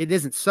 but it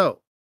isn't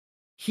so.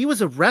 He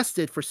was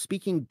arrested for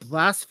speaking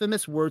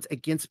blasphemous words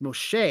against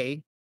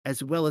Moshe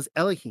as well as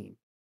Elohim.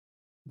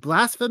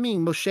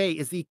 Blaspheming Moshe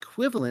is the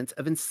equivalent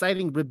of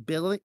inciting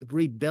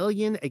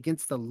rebellion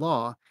against the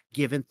law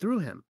given through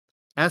him,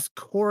 as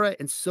Korah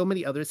and so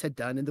many others had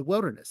done in the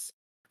wilderness.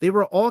 They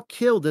were all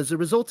killed as a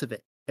result of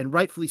it, and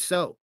rightfully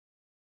so.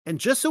 And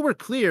just so we're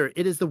clear,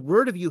 it is the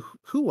word of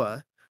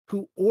Yahuwah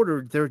who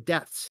ordered their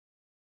deaths,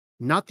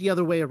 not the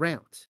other way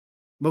around.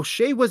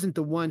 Moshe wasn't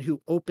the one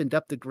who opened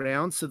up the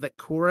ground so that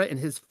Korah and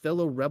his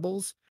fellow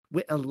rebels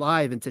went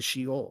alive into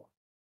Sheol.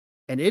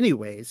 And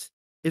anyways,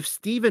 if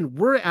Stephen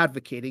were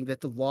advocating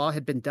that the law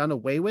had been done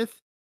away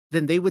with,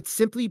 then they would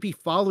simply be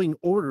following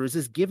orders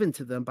as given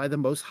to them by the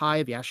Most High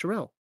of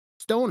Yasharel.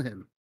 Stone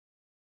him.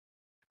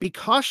 Be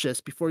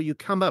cautious before you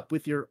come up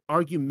with your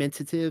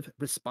argumentative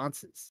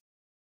responses.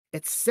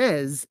 It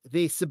says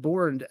they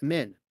suborned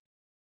men.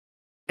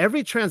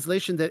 Every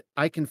translation that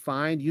I can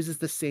find uses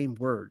the same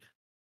word.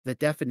 The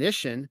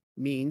definition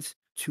means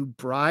to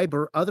bribe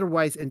or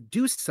otherwise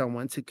induce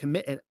someone to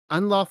commit an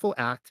unlawful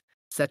act,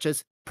 such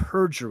as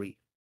perjury.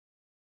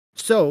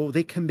 So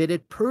they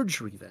committed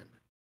perjury then.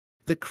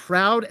 The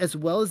crowd, as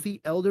well as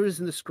the elders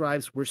and the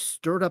scribes, were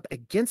stirred up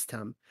against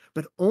him,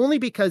 but only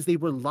because they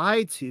were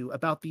lied to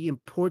about the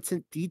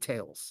important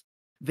details.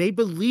 They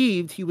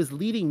believed he was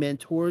leading men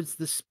towards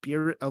the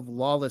spirit of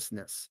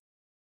lawlessness.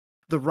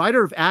 The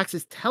writer of Acts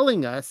is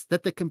telling us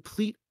that the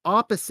complete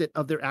opposite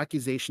of their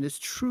accusation is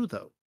true,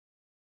 though.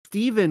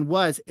 Stephen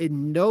was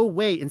in no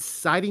way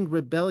inciting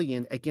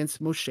rebellion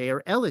against Moshe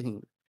or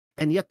Elohim,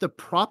 and yet the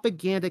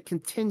propaganda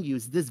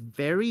continues this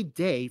very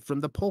day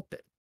from the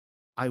pulpit.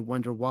 I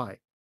wonder why.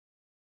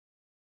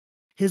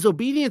 His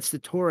obedience to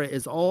Torah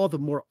is all the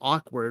more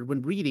awkward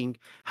when reading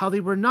how they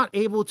were not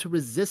able to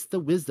resist the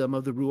wisdom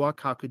of the Ruach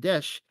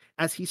HaKodesh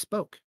as he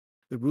spoke.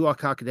 The Ruach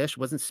HaKodesh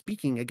wasn't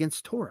speaking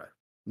against Torah.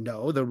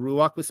 No, the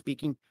Ruach was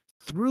speaking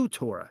through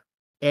Torah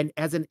and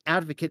as an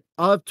advocate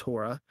of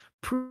Torah,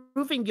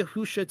 proving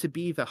Yahusha to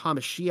be the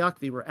Hamashiach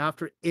they were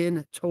after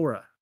in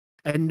Torah.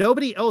 And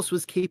nobody else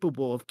was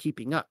capable of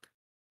keeping up.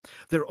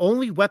 Their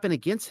only weapon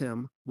against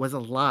him was a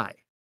lie.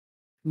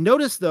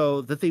 Notice,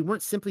 though, that they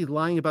weren't simply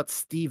lying about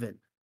Stephen.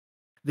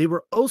 They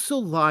were also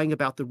lying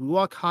about the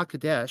Ruach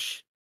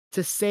HaKodesh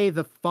to say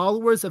the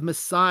followers of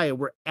Messiah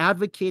were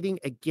advocating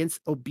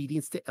against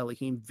obedience to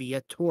Elohim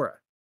via Torah.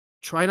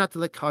 Try not to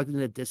let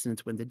cognitive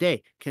dissonance win the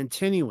day.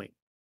 Continuing.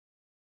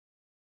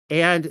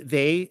 And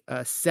they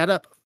set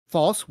up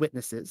false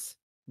witnesses,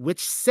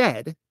 which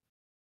said,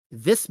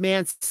 "This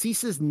man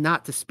ceases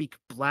not to speak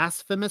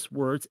blasphemous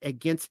words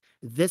against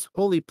this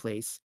holy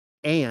place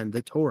and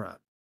the Torah.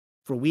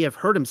 For we have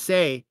heard him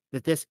say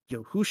that this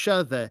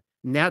Yahusha the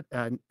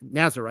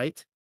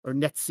Nazarite, or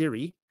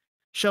Netziri,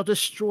 shall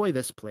destroy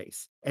this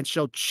place, and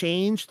shall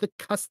change the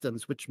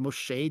customs which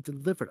Moshe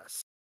delivered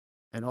us."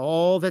 And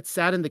all that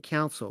sat in the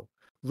council,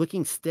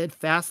 looking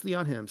steadfastly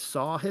on him,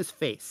 saw his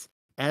face,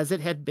 as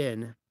it had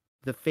been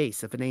the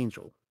face of an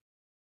angel.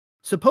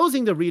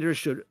 Supposing the reader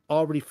should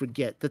already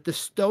forget that the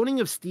stoning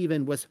of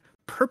Stephen was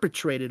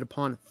perpetrated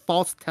upon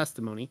false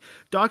testimony,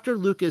 Dr.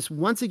 Lucas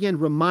once again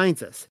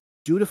reminds us,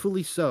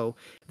 dutifully so,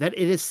 that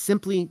it is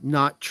simply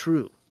not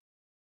true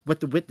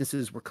what the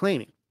witnesses were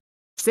claiming.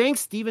 Saying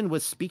Stephen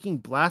was speaking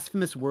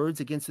blasphemous words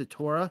against the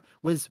Torah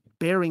was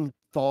bearing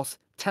false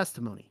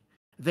testimony.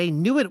 They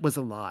knew it was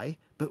a lie,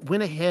 but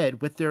went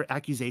ahead with their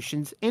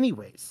accusations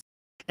anyways.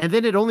 And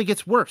then it only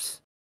gets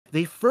worse.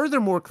 They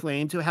furthermore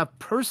claim to have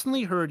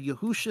personally heard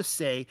Yahusha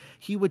say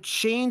he would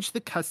change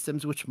the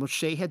customs which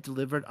Moshe had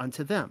delivered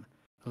unto them.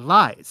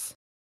 Lies.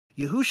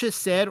 Yahusha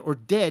said or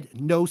did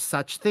no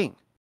such thing.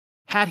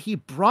 Had he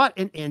brought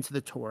an end to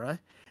the Torah,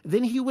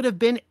 then he would have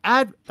been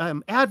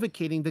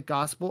advocating the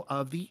gospel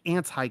of the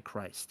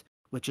Antichrist,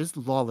 which is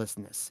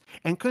lawlessness,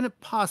 and couldn't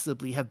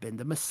possibly have been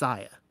the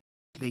Messiah.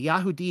 The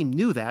Yahudim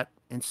knew that,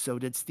 and so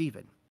did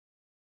Stephen.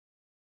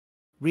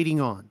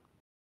 Reading on.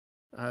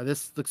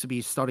 This looks to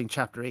be starting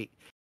chapter 8.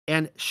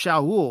 And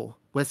Shaul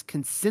was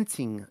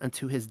consenting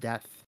unto his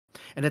death.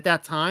 And at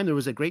that time, there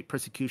was a great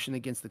persecution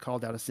against the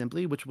called out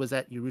assembly, which was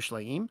at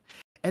Jerusalem.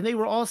 And they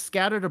were all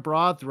scattered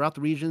abroad throughout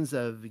the regions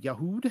of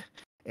Yahud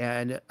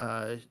and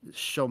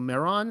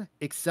Shomeron,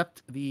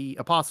 except the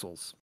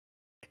apostles.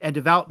 And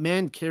devout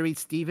men carried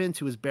Stephen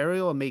to his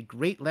burial and made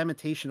great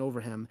lamentation over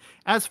him.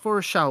 As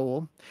for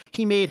Shaul,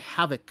 he made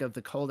havoc of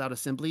the called out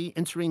assembly,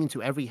 entering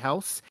into every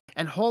house,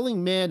 and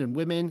hauling men and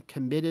women,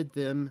 committed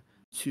them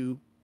to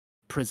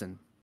prison.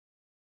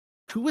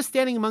 Who was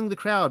standing among the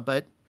crowd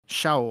but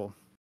Shaul,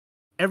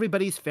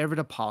 everybody's favorite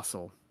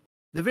apostle?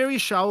 The very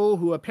Shaul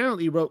who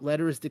apparently wrote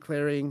letters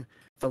declaring,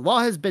 "The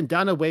law has been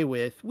done away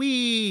with.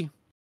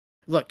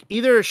 Look,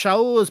 either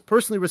Shaul is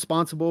personally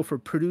responsible for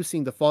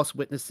producing the false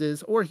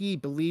witnesses, or he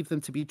believed them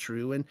to be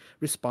true and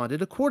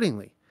responded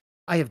accordingly.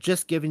 I have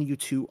just given you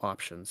two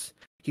options.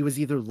 He was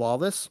either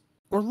lawless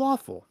or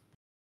lawful.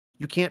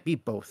 You can't be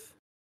both.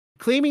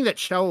 Claiming that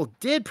Shaul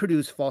did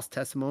produce false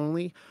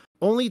testimony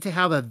only to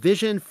have a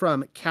vision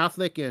from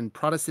Catholic and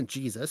Protestant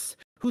Jesus,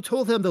 who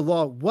told him the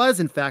law was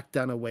in fact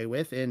done away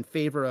with in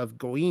favor of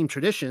Goyim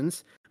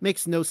traditions,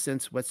 makes no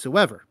sense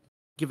whatsoever,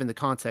 given the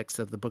context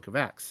of the book of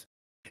Acts.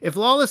 If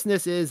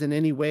lawlessness is in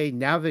any way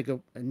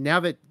navigable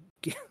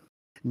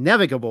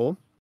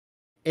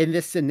in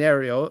this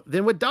scenario,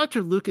 then what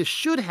Dr. Lucas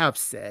should have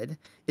said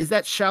is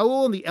that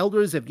Shaul and the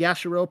elders of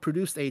Yasharel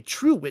produced a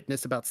true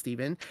witness about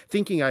Stephen,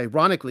 thinking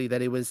ironically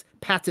that it was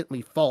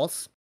patently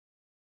false,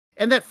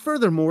 and that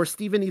furthermore,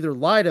 Stephen either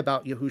lied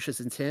about Yahusha's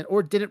intent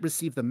or didn't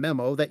receive the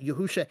memo that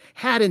Yahusha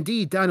had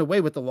indeed done away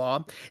with the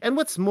law, and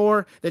what's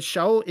more, that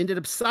Shaul ended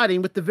up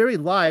siding with the very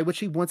lie which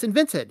he once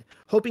invented,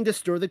 hoping to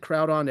stir the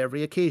crowd on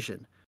every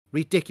occasion.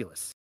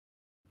 Ridiculous.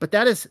 But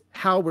that is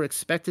how we're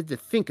expected to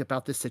think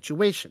about this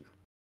situation.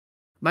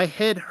 My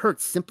head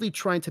hurts simply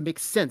trying to make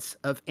sense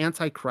of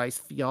Antichrist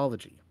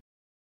theology.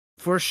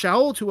 For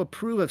Shaul to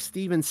approve of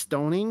Stephen's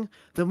stoning,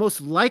 the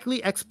most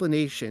likely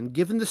explanation,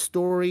 given the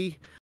story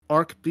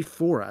arc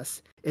before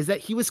us, is that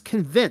he was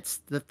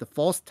convinced that the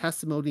false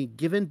testimony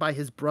given by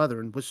his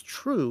brethren was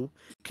true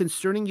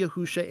concerning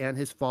Yahusha and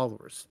his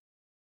followers.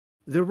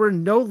 There were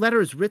no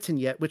letters written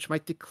yet which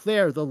might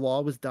declare the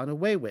law was done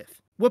away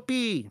with.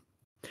 Whoopee!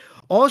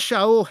 All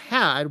Shaul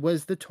had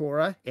was the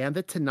Torah and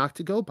the Tanakh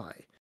to go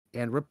by,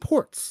 and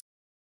reports,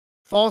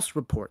 false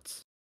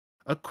reports.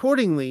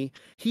 Accordingly,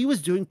 he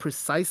was doing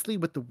precisely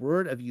what the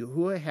word of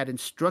Yahuwah had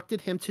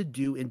instructed him to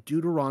do in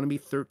Deuteronomy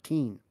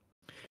 13.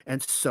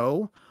 And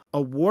so,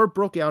 a war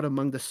broke out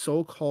among the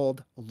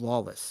so-called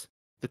lawless,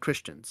 the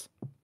Christians.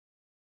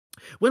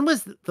 When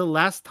was the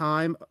last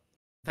time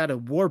that a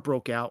war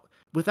broke out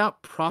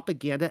without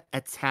propaganda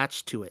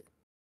attached to it?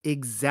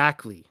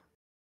 Exactly.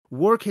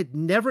 War could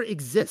never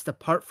exist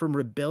apart from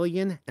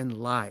rebellion and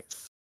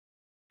lies.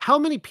 How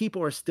many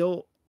people are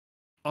still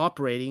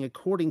operating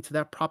according to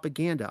that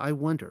propaganda, I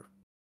wonder?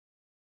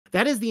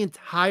 That is the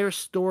entire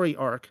story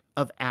arc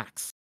of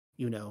Acts,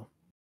 you know.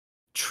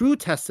 True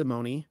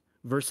testimony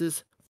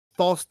versus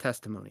false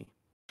testimony.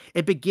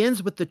 It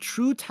begins with the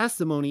true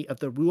testimony of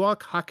the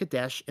Ruach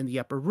HaKodesh in the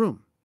upper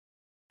room.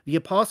 The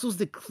apostles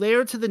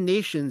declare to the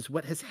nations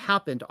what has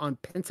happened on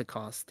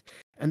Pentecost,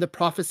 and that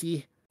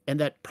prophecy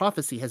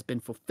has been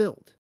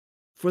fulfilled.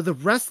 For the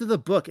rest of the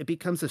book, it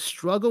becomes a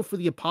struggle for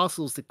the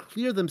apostles to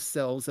clear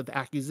themselves of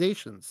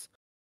accusations,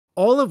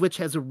 all of which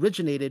has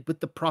originated with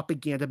the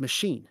propaganda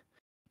machine.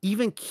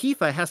 Even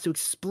Kepha has to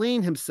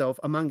explain himself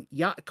among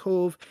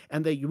Yaakov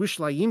and the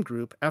Yerushalayim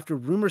group after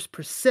rumors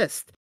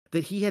persist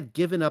that he had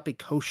given up a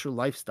kosher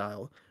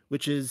lifestyle,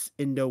 which is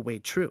in no way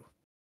true.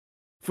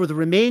 For the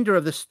remainder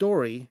of the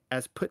story,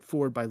 as put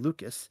forward by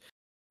Lucas,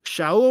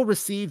 Shaul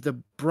received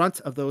the brunt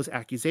of those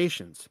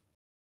accusations.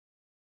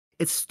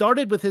 It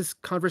started with his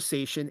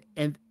conversation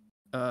and,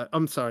 well,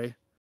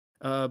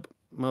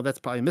 that's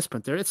probably a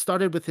misprint there. It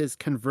started with his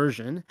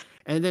conversion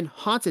and then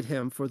haunted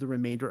him for the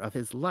remainder of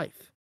his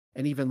life,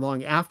 and even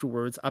long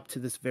afterwards up to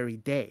this very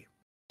day.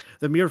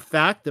 The mere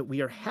fact that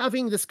we are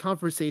having this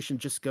conversation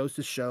just goes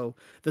to show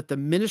that the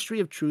ministry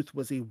of truth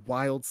was a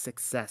wild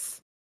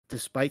success,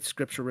 despite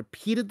Scripture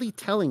repeatedly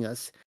telling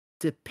us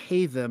to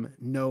pay them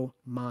no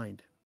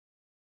mind.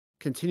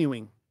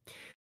 Continuing,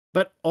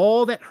 but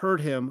all that heard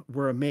him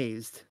were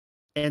amazed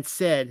and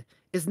said,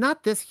 "Is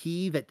not this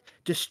he that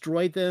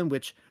destroyed them,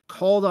 which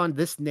called on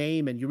this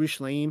name in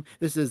Jerusalem?"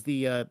 This is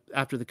the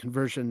after the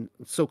conversion,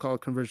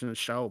 so-called conversion of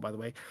Shaul, by the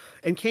way,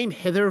 and came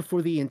hither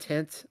for the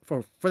intent,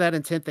 for that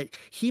intent that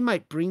he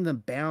might bring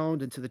them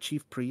bound into the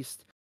chief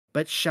priest.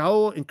 But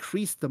Shaul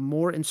increased the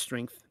more in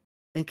strength,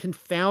 and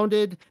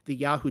confounded the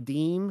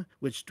Yahudim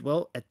which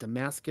dwelt at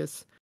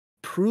Damascus,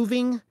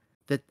 proving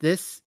that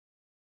this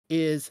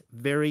is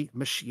very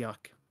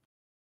Mashiach.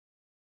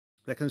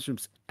 That comes from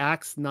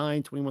Acts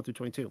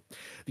 9:21-22.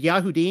 The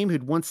Yahudim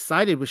who'd once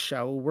sided with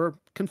Shaul were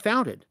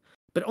confounded,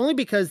 but only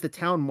because the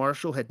town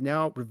marshal had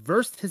now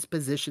reversed his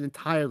position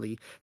entirely,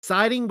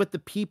 siding with the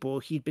people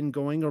he'd been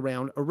going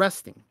around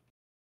arresting.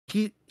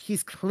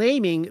 He's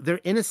claiming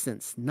their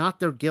innocence, not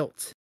their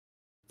guilt.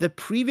 The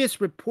previous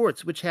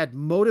reports which had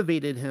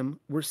motivated him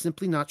were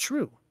simply not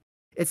true.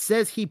 It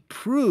says he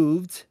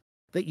proved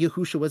that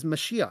Yahusha was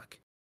Mashiach.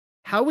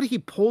 How would he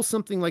pull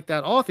something like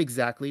that off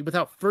exactly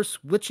without first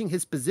switching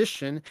his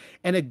position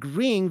and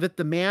agreeing that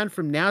the man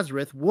from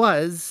Nazareth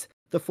was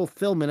the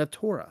fulfillment of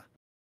Torah?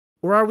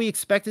 Or are we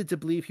expected to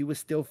believe he was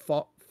still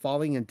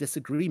falling in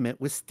disagreement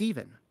with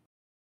Stephen?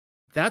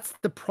 That's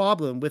the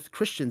problem with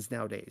Christians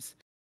nowadays.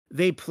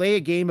 They play a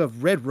game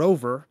of Red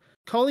Rover,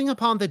 calling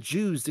upon the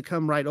Jews to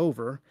come right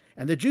over,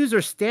 and the Jews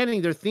are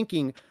standing there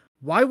thinking,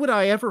 "Why would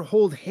I ever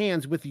hold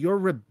hands with your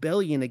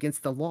rebellion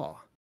against the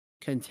law?"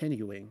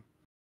 Continuing.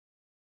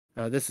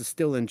 This is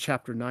still in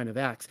chapter 9 of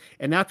Acts.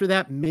 And after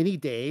that, many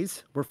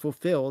days were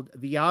fulfilled.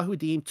 The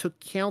Yahudim took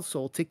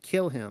counsel to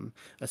kill him,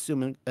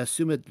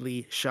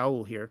 assumedly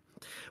Shaul here.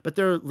 But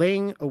their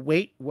laying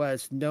await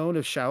was known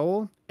of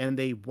Shaul, and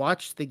they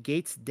watched the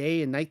gates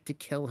day and night to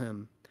kill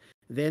him.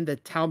 Then the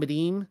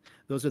Talmudim,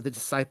 those are the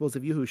disciples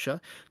of Yahusha,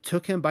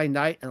 took him by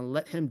night and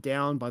let him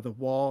down by the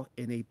wall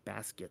in a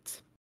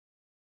basket.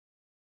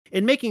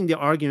 In making the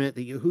argument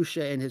that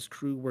Yahusha and his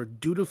crew were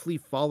dutifully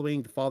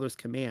following the Father's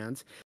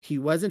commands, he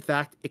was in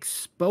fact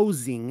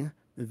exposing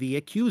the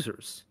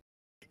accusers.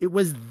 It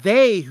was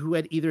they who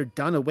had either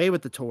done away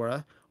with the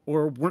Torah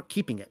or weren't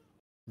keeping it.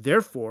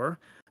 Therefore,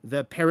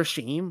 the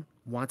Parashim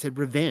wanted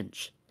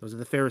revenge. Those are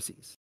the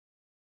Pharisees.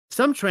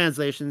 Some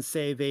translations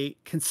say they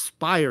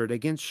conspired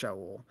against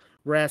Shaul,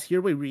 whereas here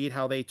we read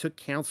how they took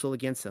counsel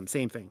against him.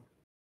 Same thing.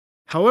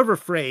 However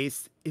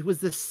phrased, it was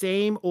the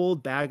same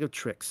old bag of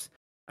tricks.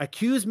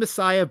 Accuse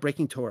Messiah of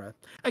breaking Torah.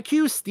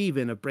 Accuse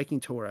Stephen of breaking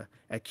Torah.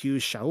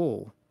 Accuse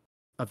Shaul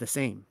of the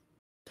same.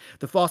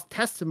 The false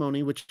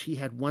testimony which he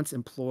had once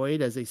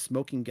employed as a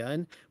smoking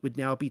gun would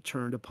now be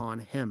turned upon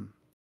him.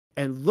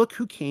 And look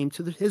who came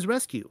to his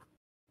rescue,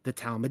 the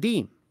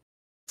Talmudim.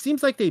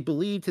 Seems like they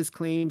believed his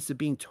claims to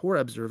being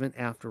Torah observant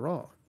after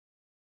all.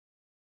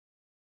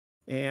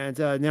 And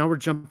now we're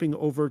jumping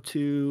over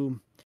to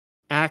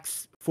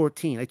Acts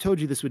 14. I told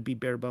you this would be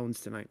bare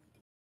bones tonight.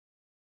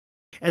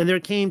 And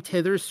there came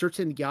thither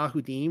certain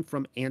Yahudim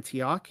from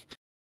Antioch,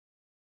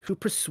 who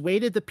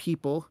persuaded the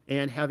people,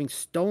 and having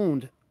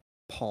stoned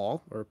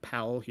Paul, or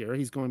Paul here,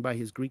 he's going by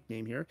his Greek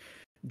name here,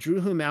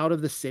 drew him out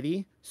of the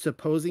city,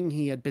 supposing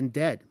he had been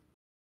dead.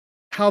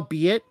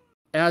 Howbeit,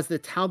 as the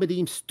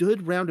Talmudim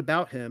stood round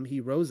about him, he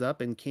rose up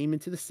and came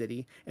into the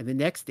city, and the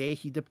next day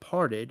he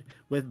departed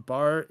with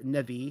Bar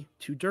Nevi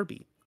to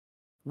Derbe.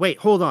 Wait,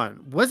 hold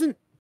on. Wasn't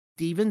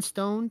Stephen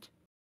stoned?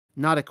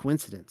 Not a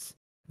coincidence.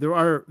 There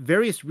are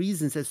various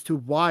reasons as to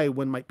why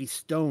one might be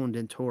stoned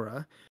in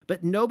Torah,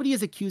 but nobody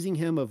is accusing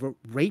him of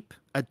rape,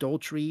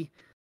 adultery,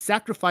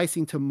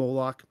 sacrificing to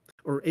Moloch,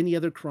 or any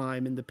other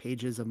crime in the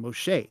pages of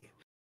Moshe.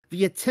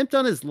 The attempt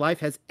on his life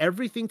has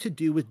everything to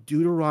do with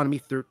Deuteronomy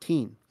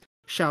 13.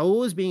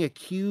 Shaul is being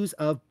accused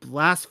of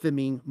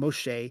blaspheming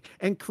Moshe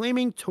and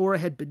claiming Torah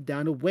had been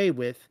done away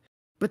with,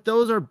 but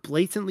those are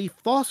blatantly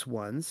false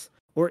ones,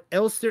 or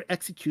else their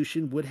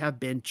execution would have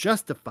been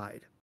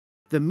justified.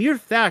 The mere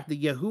fact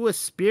that Yahuwah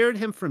spared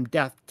him from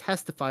death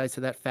testifies to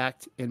that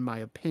fact, in my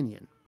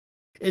opinion.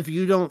 If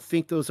you don't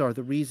think those are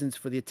the reasons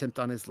for the attempt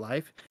on his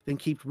life, then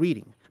keep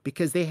reading,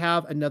 because they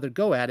have another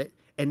go at it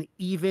and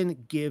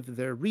even give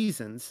their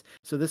reasons.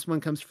 So this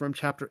one comes from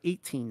chapter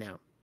 18 now.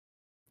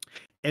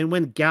 And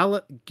when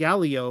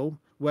Gallio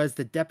was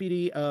the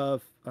deputy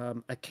of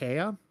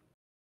Achaia,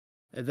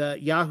 the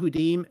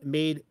Yahudim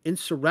made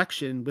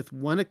insurrection with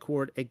one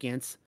accord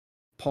against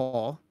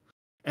Paul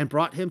and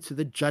brought him to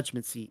the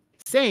judgment seat,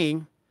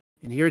 saying,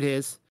 and here it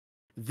is,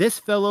 this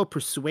fellow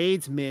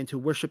persuades men to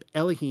worship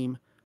Elohim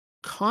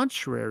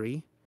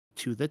contrary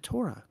to the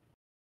Torah.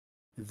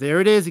 There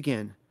it is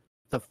again,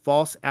 the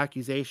false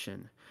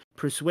accusation.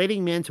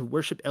 Persuading men to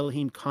worship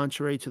Elohim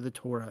contrary to the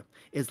Torah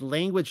is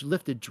language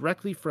lifted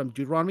directly from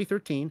Deuteronomy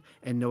 13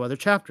 and no other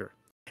chapter.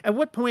 At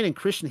what point in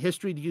Christian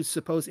history do you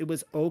suppose it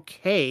was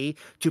okay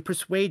to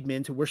persuade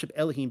men to worship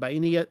Elohim by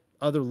any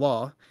other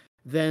law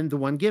than the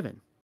one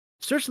given?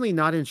 Certainly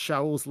not in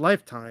Shaul's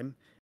lifetime,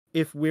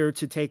 if we're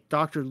to take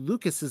Dr.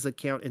 Lucas's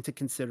account into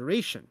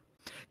consideration.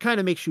 Kind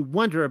of makes you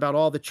wonder about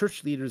all the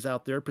church leaders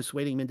out there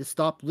persuading men to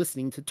stop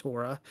listening to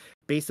Torah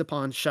based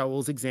upon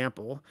Shaul's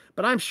example,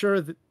 but I'm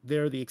sure that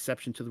they're the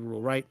exception to the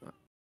rule, right?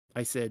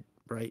 I said,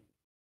 right.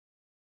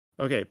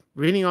 Okay,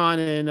 reading on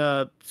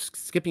and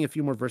skipping a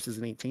few more verses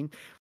in 18.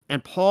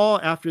 And Paul,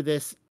 after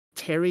this,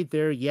 tarried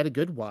there yet a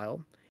good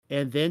while,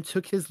 and then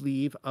took his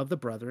leave of the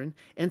brethren,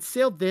 and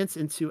sailed thence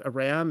into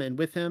Aram, and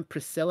with him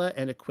Priscilla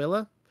and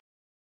Aquila,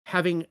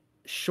 having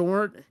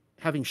shorn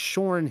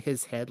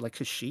his head like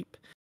a sheep,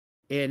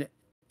 in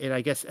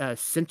I guess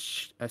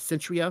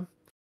Centuria,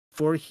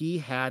 for he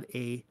had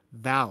a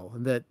vow.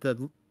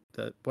 The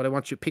what I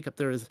want you to pick up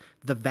there is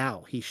the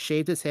vow. He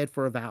shaved his head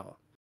for a vow.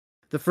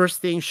 The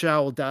first thing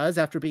Shaul does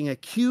after being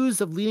accused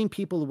of leading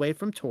people away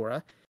from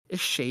Torah is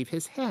shave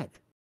his head.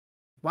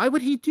 Why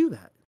would he do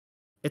that?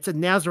 It's a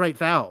Nazirite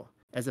vow,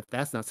 as if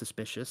that's not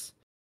suspicious.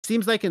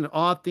 Seems like an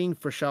odd thing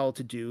for Shaul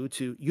to do,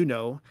 to,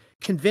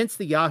 convince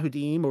the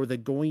Yahudim or the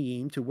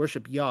Goyim to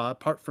worship Yah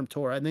apart from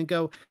Torah, and then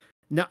go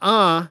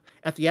nah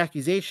at the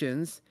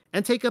accusations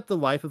and take up the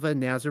life of a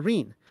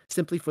Nazarene,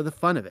 simply for the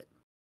fun of it.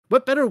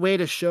 What better way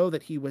to show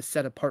that he was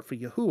set apart for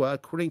Yahuwah,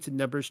 according to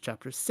Numbers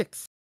chapter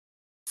 6?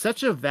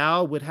 Such a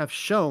vow would have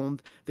shown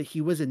that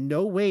he was in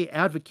no way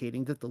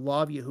advocating that the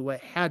law of Yahuwah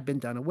had been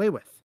done away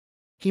with.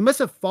 He must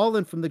have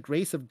fallen from the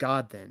grace of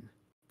God then.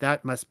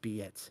 That must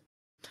be it.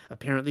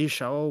 Apparently,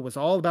 Shaul was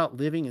all about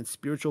living in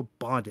spiritual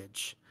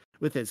bondage,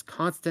 with his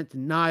constant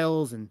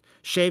denials and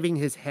shaving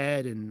his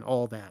head and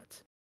all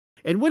that.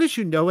 And wouldn't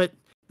you know it,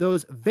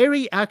 those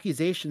very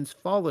accusations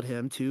followed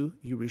him to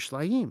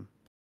Yerushalayim.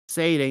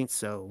 Say it ain't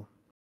so.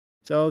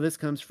 So this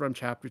comes from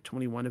chapter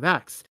 21 of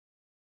Acts.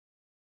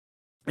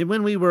 And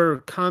when we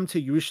were come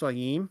to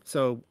Yerushalayim,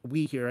 so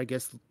we here, I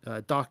guess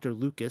Dr.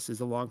 Lucas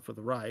is along for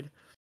the ride,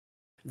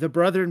 the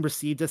brethren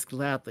received us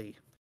gladly.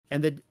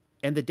 And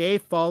the day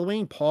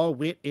following, Paul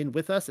went in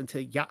with us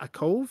unto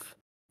Yaakov,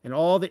 and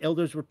all the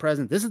elders were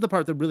present. This is the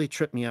part that really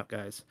tripped me out,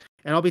 guys.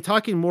 And I'll be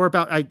talking more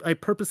about, I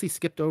purposely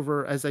skipped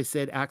over, as I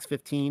said, Acts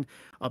 15.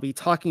 I'll be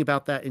talking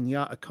about that in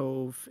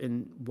Yaakov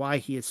and why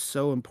he is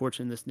so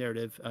important in this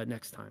narrative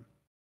next time.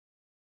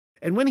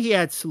 And when he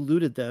had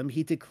saluted them,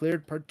 he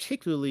declared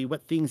particularly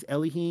what things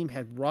Elohim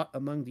had wrought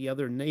among the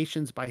other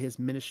nations by his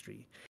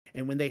ministry.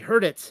 And when they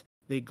heard it,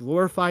 they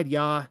glorified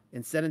Yah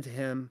and said unto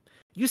him,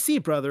 You see,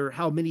 brother,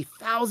 how many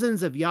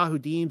thousands of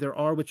Yahudim there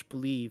are which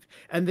believe,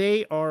 and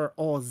they are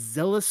all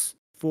zealous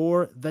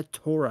for the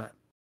Torah.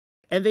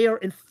 And they are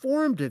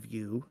informed of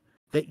you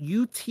that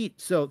you teach.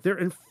 So they're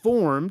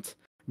informed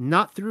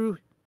not through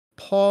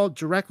Paul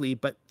directly,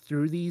 but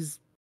through these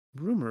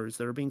rumors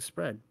that are being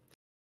spread,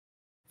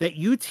 that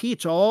you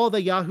teach all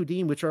the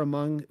Yahudim which are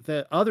among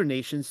the other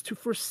nations to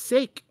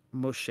forsake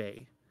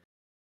Moshe.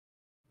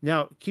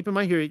 Now, keep in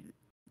mind here,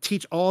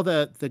 teach all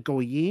the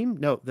Goyim,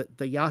 no, the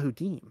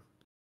Yahudim,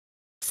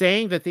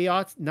 saying that they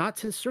ought not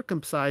to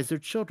circumcise their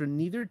children,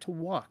 neither to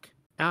walk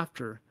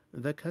after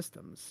the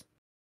customs.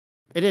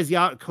 It is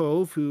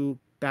Yaakov who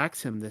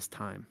backs him this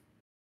time.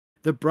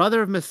 The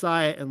brother of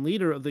Messiah and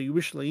leader of the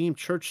Yerushalayim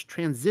church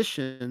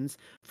transitions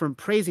from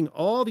praising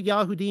all the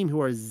Yahudim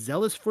who are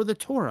zealous for the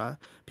Torah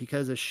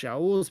because of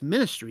Shaul's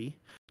ministry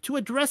to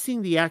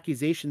addressing the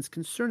accusations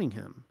concerning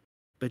him.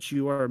 But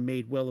you are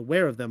made well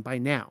aware of them by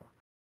now.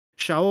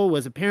 Shaul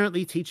was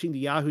apparently teaching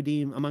the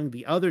Yahudim among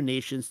the other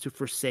nations to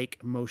forsake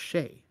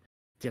Moshe.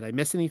 Did I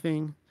miss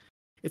anything?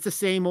 It's the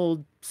same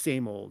old,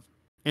 same old.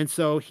 And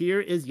so here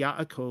is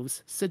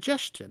Yaakov's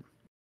suggestion.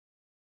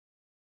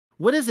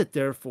 What is it,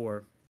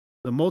 therefore?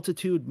 The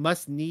multitude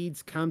must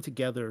needs come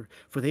together,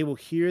 for they will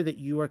hear that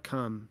you are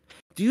come.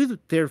 Do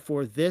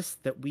therefore this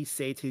that we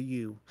say to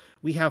you.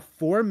 We have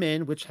 4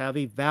 men which have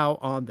a vow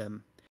on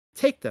them.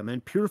 Take them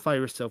and purify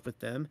yourself with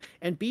them,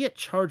 and be at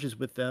charges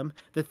with them,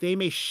 that they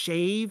may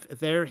shave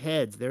their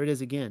heads. There it is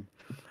again.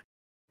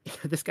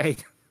 This guy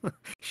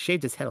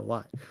shaved his head a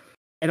lot.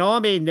 And all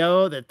may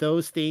know that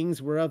those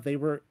things whereof they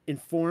were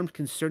informed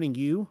concerning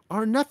you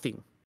are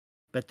nothing,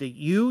 but that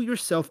you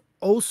yourself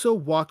also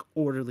walk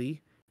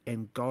orderly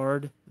and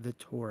guard the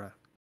Torah.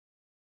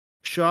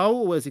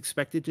 Shaul was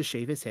expected to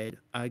shave his head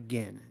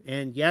again.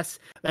 And yes,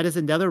 that is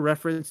another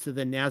reference to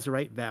the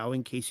Nazirite vow,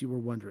 in case you were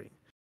wondering.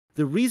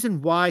 The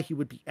reason why he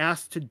would be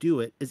asked to do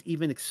it is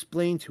even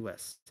explained to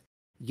us.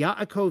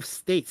 Yaakov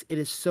states it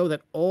is so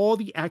that all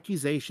the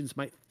accusations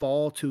might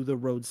fall to the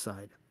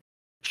roadside.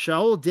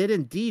 Shaul did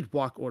indeed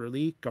walk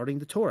orderly, guarding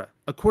the Torah,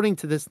 according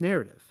to this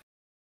narrative.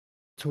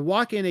 To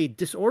walk in a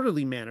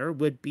disorderly manner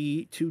would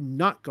be to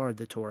not guard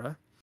the Torah,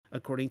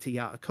 according to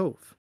Yaakov.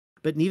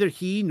 But neither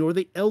he nor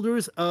the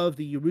elders of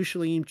the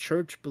Yerushalayim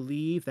church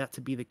believe that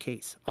to be the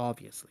case,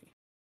 obviously.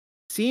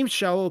 Seems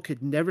Shaul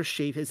could never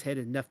shave his head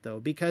enough, though,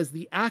 because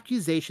the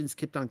accusations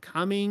kept on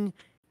coming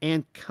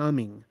and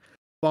coming,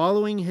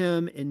 following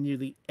him in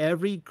nearly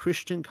every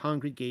Christian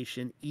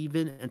congregation,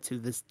 even unto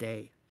this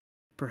day.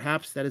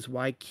 Perhaps that is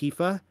why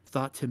Kepha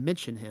thought to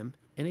mention him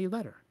in a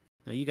letter.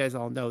 Now, you guys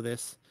all know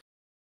this,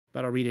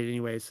 but I'll read it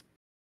anyways.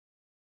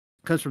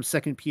 It comes from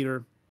 2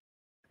 Peter.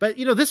 But,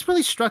 this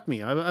really struck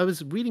me. I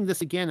was reading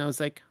this again. I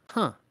was like,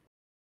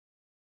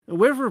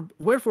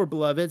 Wherefore,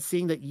 beloved,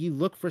 seeing that ye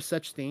look for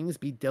such things,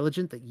 be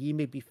diligent that ye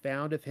may be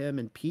found of him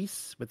in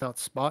peace, without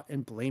spot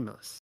and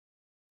blameless.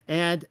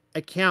 And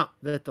account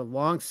that the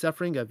long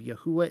suffering of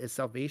Yahuwah is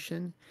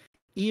salvation,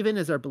 even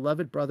as our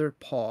beloved brother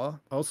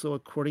Paul, also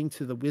according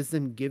to the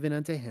wisdom given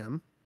unto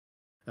him.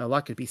 A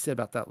lot could be said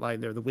about that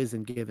line there, the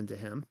wisdom given to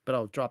him, but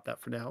I'll drop that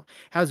for now,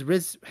 has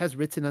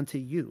written unto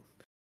you,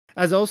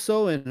 as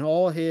also in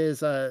all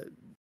his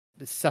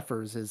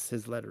suffers,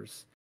 his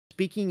letters,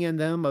 speaking in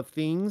them of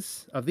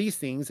these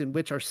things in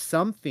which are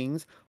some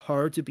things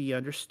hard to be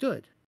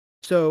understood.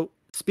 So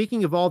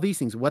speaking of all these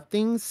things, what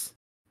things?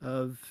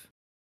 Of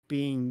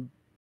being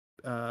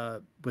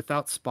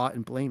without spot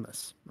and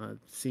blameless,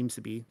 seems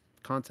to be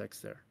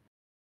context there.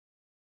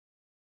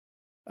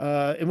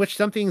 In which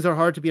some things are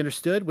hard to be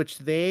understood, which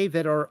they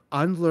that are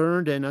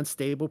unlearned and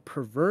unstable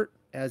pervert,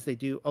 as they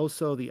do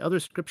also the other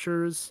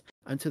scriptures,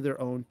 unto their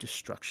own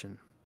destruction.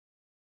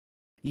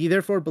 Ye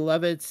therefore,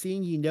 beloved,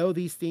 seeing ye know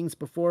these things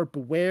before,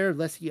 beware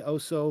lest ye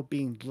also,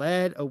 being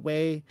led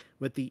away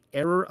with the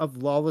error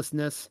of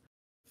lawlessness,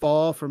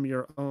 fall from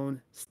your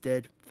own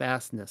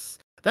steadfastness.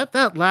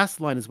 That last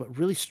line is what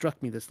really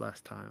struck me this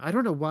last time. I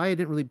don't know why I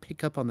didn't really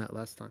pick up on that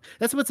last time.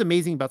 That's what's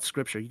amazing about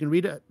Scripture. You can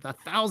read it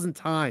 1,000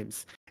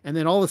 times, and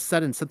then all of a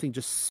sudden something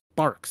just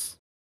sparks.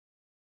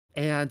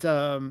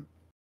 And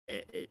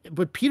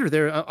what Peter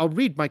there, I'll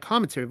read my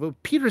commentary.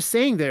 What Peter's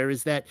saying there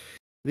is that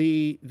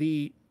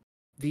the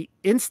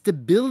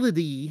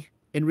instability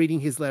in reading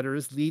his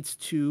letters leads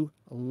to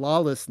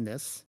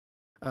lawlessness,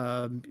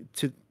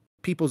 to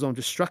people's own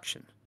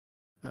destruction.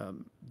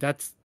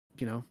 That's,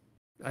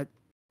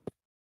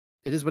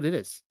 it is what it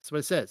is. That's what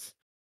it says.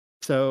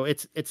 So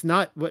it's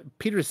not what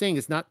Peter is saying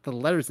is not the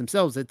letters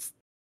themselves. It's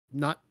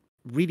not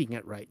reading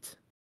it right,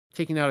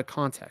 taking it out of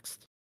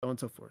context, so on and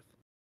so forth.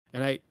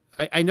 And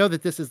I know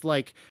that this is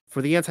like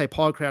for the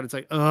anti-Paul crowd, it's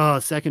like, oh,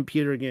 Second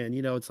Peter again.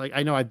 It's like,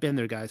 I know I've been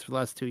there, guys, for the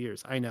last 2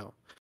 years. I know.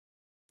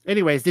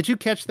 Anyways, did you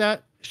catch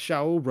that?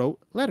 Shaul wrote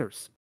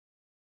letters.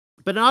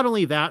 But not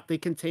only that, they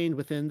contained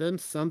within them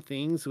some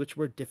things which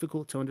were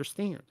difficult to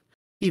understand.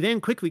 He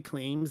then quickly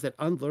claims that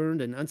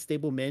unlearned and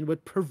unstable men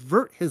would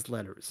pervert his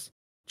letters,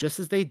 just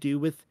as they do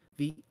with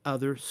the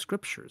other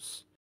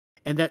scriptures,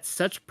 and that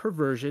such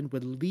perversion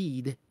would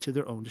lead to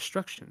their own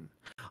destruction.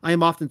 I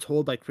am often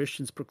told by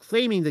Christians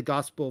proclaiming the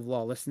gospel of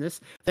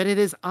lawlessness that it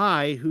is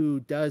I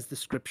who does the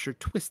scripture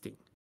twisting.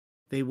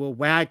 They will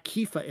wag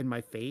kifa in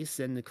my face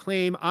and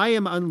claim I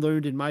am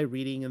unlearned in my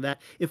reading, and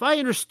that if I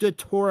understood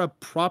Torah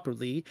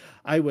properly,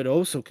 I would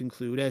also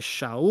conclude, as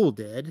Shaul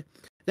did,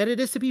 that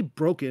it is to be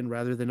broken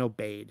rather than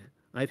obeyed.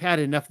 I've had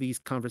enough of these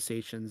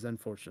conversations,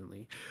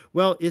 unfortunately.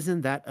 Well,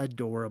 isn't that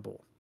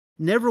adorable?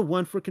 Never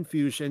one for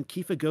confusion,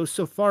 Kifa goes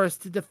so far as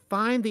to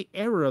define the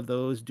error of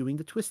those doing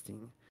the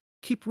twisting.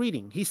 Keep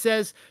reading. He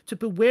says to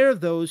beware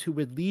of those who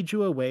would lead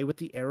you away with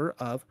the error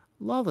of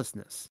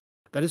lawlessness.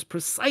 That is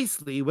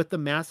precisely what the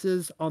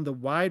masses on the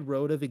wide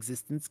road of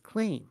existence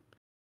claim.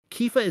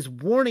 Kifa is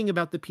warning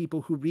about the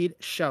people who read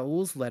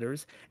Shaul's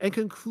letters and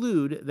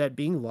conclude that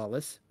being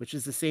lawless, which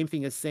is the same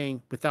thing as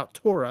saying without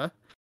Torah,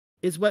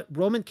 is what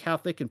Roman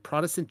Catholic and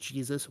Protestant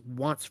Jesus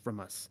wants from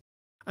us.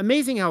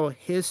 Amazing how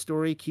his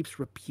story keeps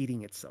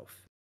repeating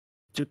itself.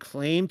 To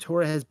claim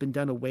Torah has been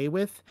done away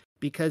with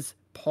because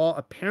Paul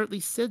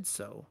apparently said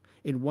so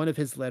in one of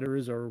his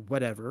letters or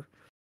whatever,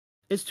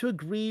 is to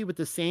agree with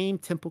the same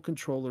temple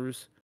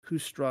controllers who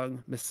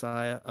strung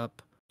Messiah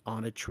up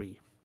on a tree.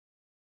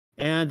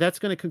 And that's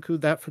going to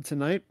conclude that for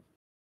tonight.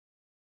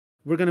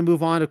 We're going to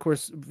move on, of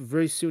course,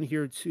 very soon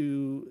here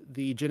to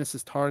the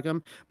Genesis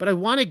Targum. But I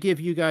want to give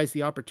you guys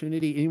the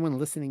opportunity, anyone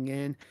listening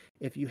in,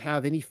 if you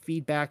have any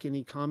feedback,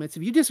 any comments.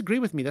 If you disagree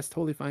with me, that's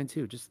totally fine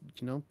too. Just,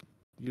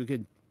 you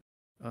could,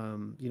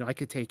 I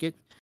could take it.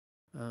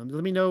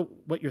 Let me know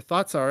what your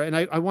thoughts are. And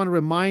I want to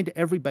remind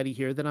everybody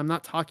here that I'm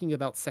not talking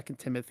about 2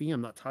 Timothy.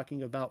 I'm not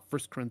talking about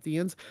 1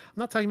 Corinthians. I'm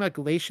not talking about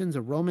Galatians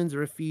or Romans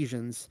or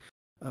Ephesians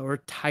or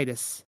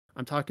Titus.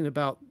 I'm talking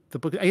about the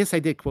book. I guess I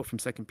did quote from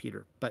 2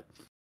 Peter, but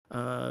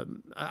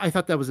I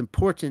thought that was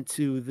important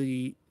to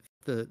the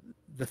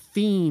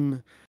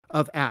theme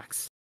of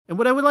Acts. And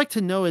what I would like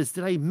to know is,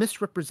 did I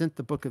misrepresent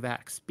the book of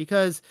Acts?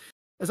 Because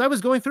as I was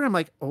going through, I'm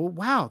like, oh,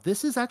 wow,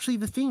 this is actually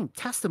the theme.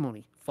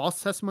 Testimony,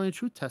 false testimony,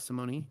 true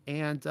testimony.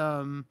 And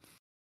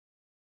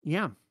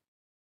yeah.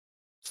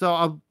 So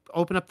I'll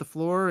open up the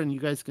floor and you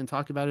guys can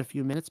talk about it a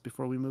few minutes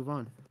before we move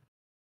on.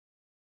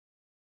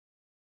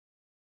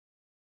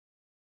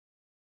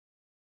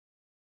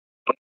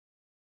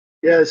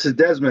 Yeah, this is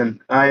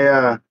Desmond.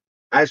 I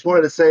just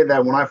wanted to say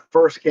that when I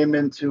first came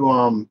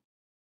into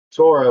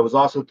Torah, it was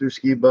also through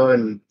Skiba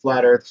and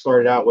Flat Earth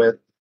started out with.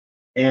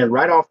 And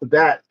right off the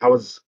bat,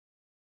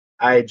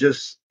 I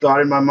just thought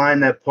in my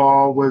mind that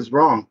Paul was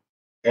wrong.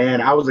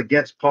 And I was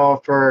against Paul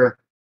for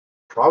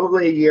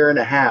probably a year and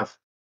a half.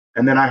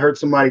 And then I heard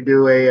somebody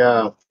do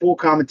a full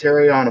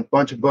commentary on a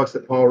bunch of books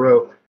that Paul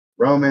wrote,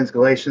 Romans,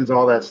 Galatians,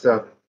 all that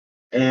stuff.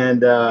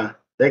 And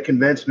they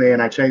convinced me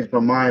and I changed my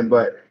mind.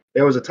 But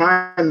there was a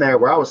time there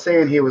where I was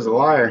saying he was a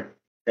liar.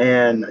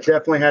 And I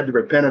definitely had to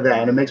repent of that.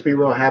 And it makes me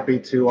real happy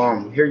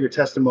to hear your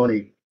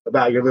testimony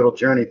about your little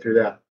journey through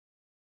that.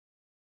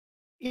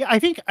 Yeah, I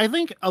think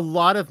a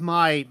lot of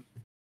my,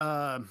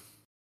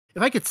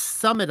 if I could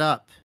sum it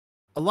up,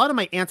 a lot of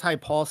my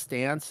anti-Paul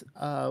stance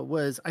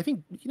was, I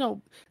think,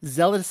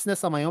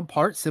 zealousness on my own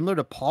part, similar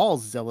to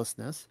Paul's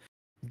zealousness,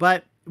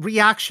 but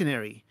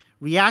reactionary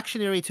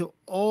to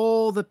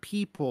all the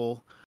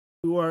people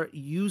who are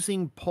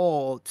using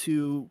Paul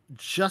to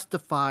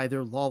justify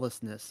their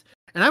lawlessness.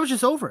 And I was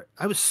just over it.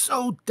 I was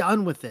so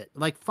done with it.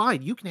 Like,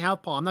 fine, you can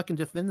have Paul. I'm not going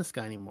to defend this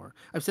guy anymore.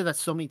 I've said that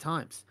so many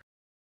times.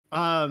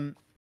 And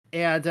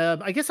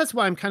I guess that's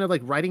why I'm kind of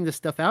like writing this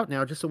stuff out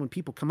now, just so when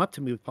people come up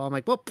to me with Paul, I'm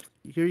like, well,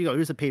 here you go.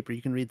 Here's a paper.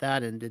 You can read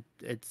that. And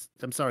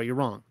I'm sorry, you're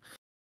wrong.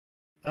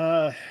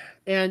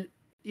 And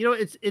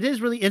it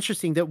is really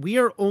interesting that we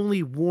are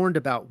only warned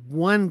about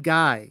one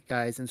guy,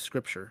 guys, in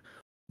Scripture,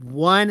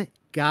 one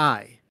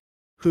guy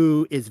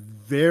who is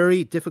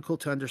very difficult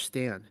to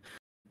understand.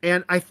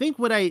 And I think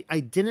what I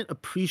didn't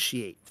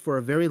appreciate for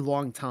a very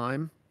long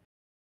time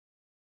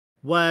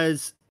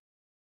was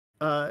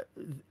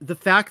the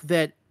fact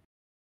that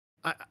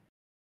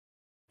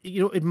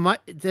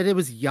it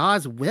was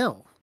Yah's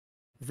will,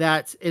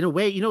 that in a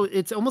way,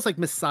 it's almost like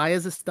Messiah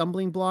is a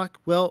stumbling block.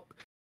 Well,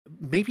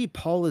 maybe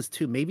Paul is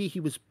too. Maybe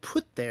he was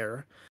put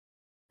there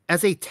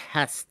as a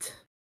test,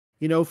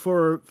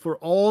 for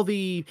all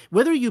the,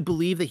 whether you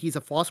believe that he's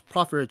a false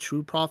prophet or a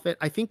true prophet,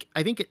 I think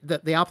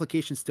that the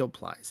application still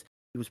applies.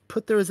 He was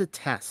put there as a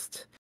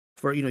test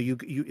for, you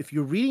if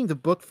you're reading the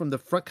book from the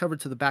front cover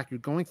to the back, you're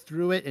going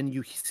through it and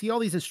you see all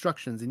these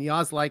instructions, and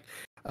Yah's like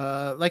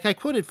I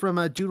quoted from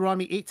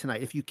Deuteronomy 8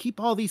 tonight, if you keep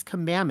all these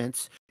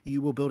commandments,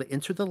 you will be able to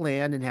enter the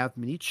land and have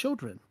many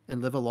children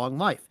and live a long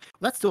life.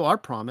 Well, that's still our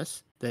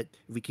promise, that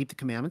if we keep the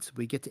commandments,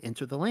 we get to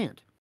enter the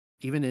land,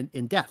 even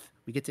in death.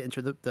 We get to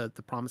enter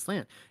the promised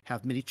land,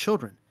 have many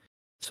children,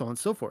 so on and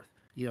so forth.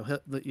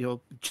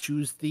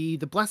 Choose the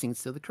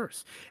blessings to the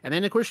curse. And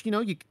then, of course,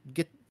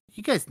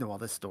 you guys know all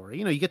this story.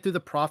 You get through the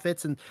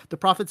prophets, and the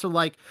prophets are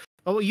like,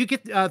 oh, you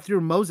get through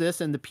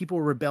Moses, and the people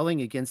were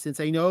rebelling against it and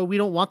saying, no, we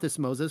don't want this,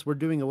 Moses. We're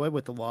doing away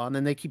with the law. And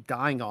then they keep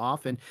dying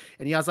off. And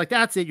Yah's like,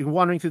 that's it. You're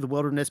wandering through the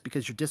wilderness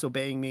because you're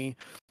disobeying me.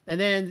 And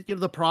then,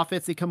 the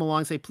prophets, they come along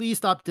and say, please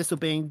stop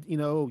disobeying,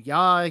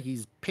 Yah.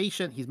 He's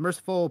patient. He's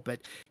merciful. But,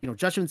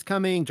 judgment's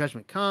coming.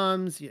 Judgment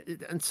comes.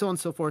 And so on and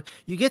so forth.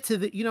 You get to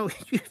the,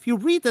 if you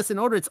read this in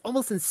order, it's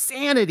almost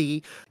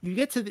insanity. You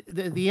get to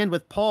the end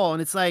with Paul,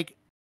 and it's like,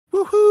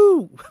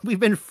 woohoo, we've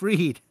been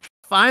freed.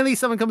 Finally,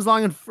 someone comes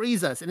along and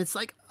frees us. And it's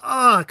like,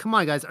 come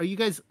on, guys. Are you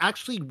guys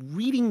actually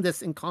reading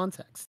this in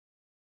context?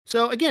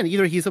 So again,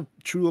 either he's a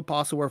true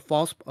apostle or a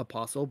false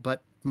apostle,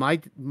 but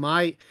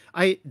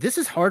this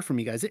is hard for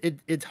me, guys.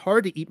 It's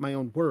hard to eat my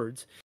own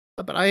words,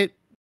 but I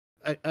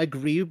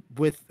agree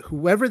with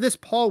whoever this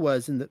Paul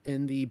was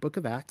in the book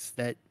of Acts,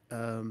 that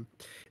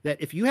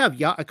if you have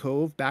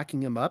Yaakov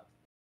backing him up,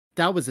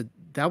 that was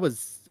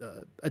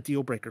a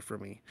deal breaker for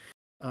me.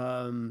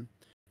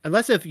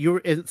 Unless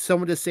if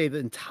someone to say the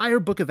entire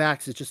book of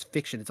Acts is just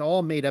fiction, it's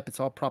all made up, it's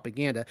all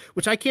propaganda,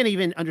 which I can't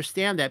even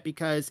understand that,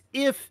 because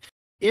if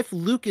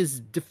Luke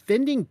is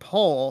defending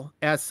Paul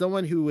as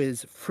someone who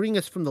is freeing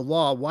us from the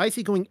law, why is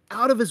he going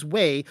out of his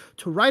way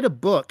to write a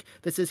book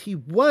that says he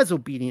was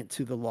obedient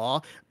to the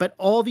law, but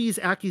all these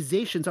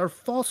accusations are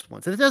false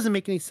ones? And it doesn't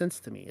make any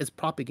sense to me. It's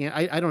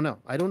propaganda. I don't know.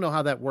 I don't know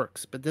how that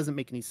works, but it doesn't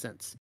make any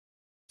sense.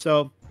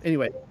 So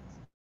anyway.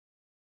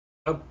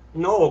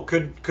 Noel,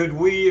 could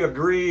we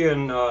agree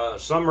in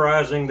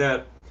summarizing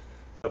that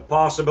the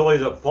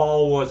possibility that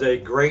Paul was a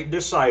great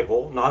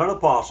disciple, not an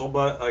apostle,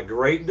 but a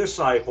great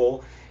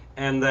disciple,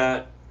 and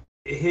that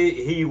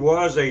he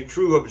was a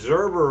true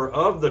observer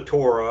of the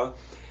Torah,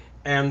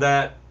 and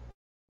that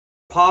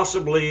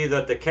possibly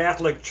that the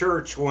Catholic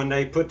Church, when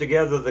they put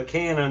together the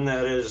canon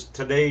that is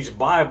today's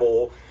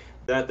Bible,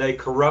 that they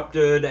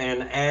corrupted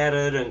and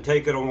added and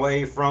taken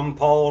away from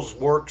Paul's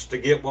works to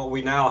get what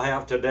we now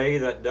have today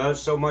that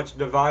does so much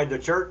divide the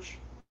church?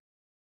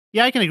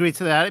 Yeah, I can agree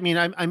to that. I mean,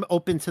 I'm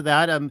open to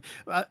that.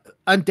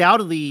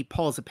 Undoubtedly,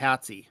 Paul's a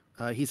patsy.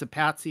 He's a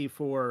patsy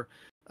for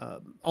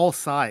all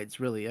sides,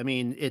 really. I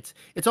mean, it's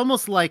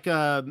almost like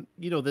was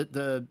it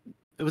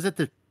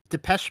the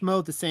Depeche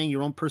Mode, the saying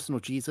your own personal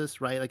Jesus,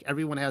 right? Like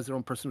everyone has their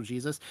own personal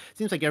Jesus. It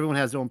seems like everyone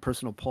has their own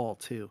personal Paul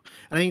too.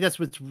 And I think that's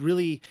what's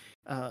really,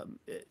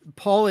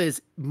 Paul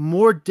is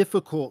more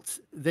difficult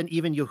than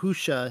even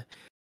Yahusha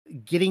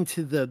getting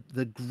to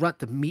the grunt,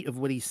 the meat of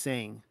what he's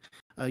saying.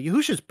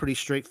 Yahusha is pretty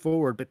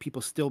straightforward, but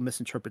people still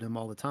misinterpret him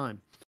all the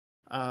time.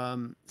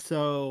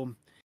 So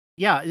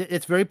yeah,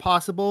 it's very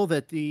possible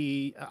that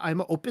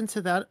I'm open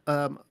to that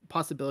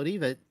possibility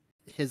that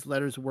his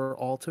letters were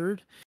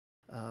altered.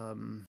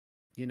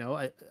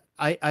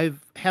 I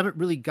haven't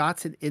really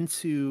gotten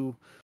into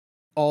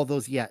all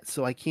those yet,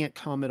 so I can't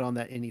comment on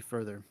that any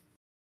further.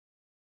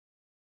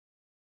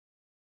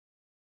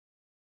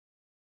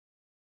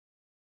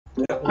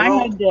 Yeah,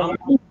 well,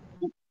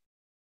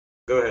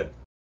 go ahead.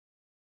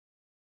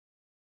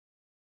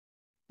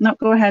 No,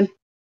 go ahead.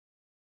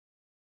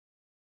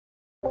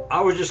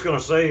 I was just going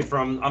to say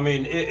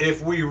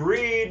if we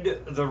read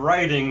the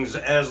writings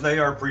as they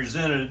are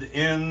presented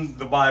in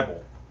the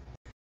Bible,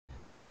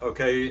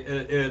 okay,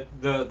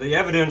 the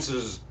evidence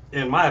is,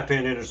 in my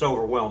opinion, is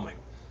overwhelming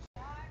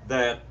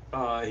that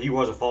he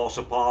was a false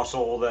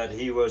apostle, that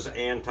he was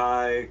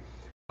anti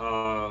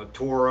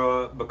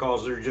Torah,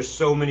 because there's just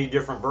so many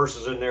different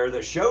verses in there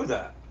that show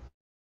that.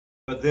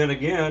 But then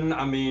again,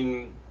 I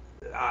mean,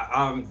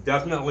 I'm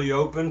definitely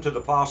open to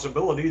the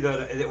possibility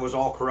that it was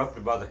all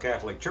corrupted by the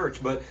Catholic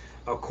Church. But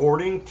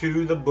according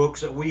to the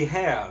books that we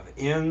have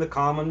in the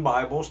common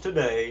Bibles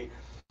today,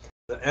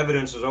 the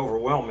evidence is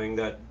overwhelming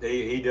that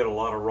he did a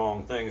lot of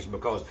wrong things,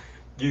 because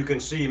you can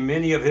see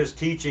many of his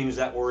teachings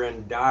that were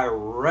in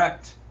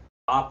direct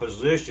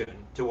opposition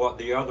to what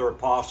the other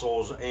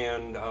apostles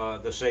and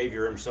the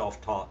Savior himself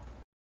taught.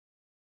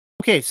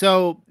 Okay,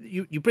 so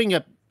you bring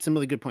up some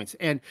really good points.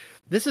 And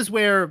this is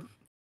where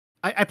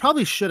I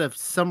probably should have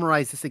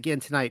summarized this again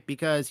tonight,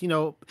 because,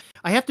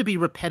 I have to be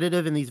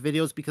repetitive in these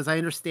videos, because I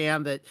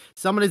understand that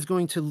someone is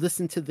going to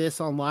listen to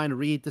this online,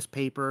 read this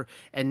paper,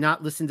 and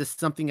not listen to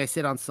something I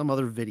said on some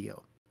other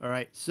video. All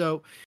right.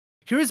 So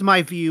here's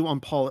my view on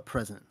Paul at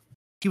present.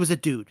 He was a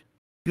dude.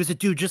 He was a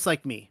dude just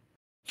like me.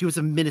 He was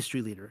a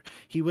ministry leader.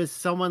 He was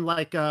someone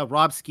like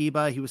Rob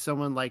Skiba. He was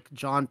someone like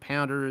John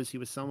Pounders. He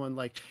was someone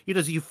like,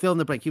 you fill in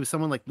the blank. He was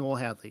someone like Noel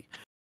Hadley.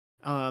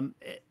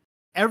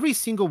 Every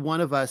single one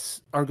of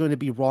us are going to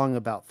be wrong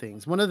about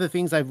things. One of the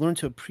things I've learned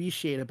to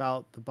appreciate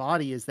about the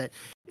body is that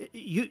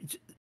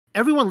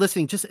everyone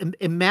listening, just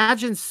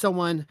imagine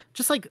someone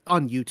just like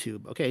on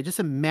YouTube. Okay. Just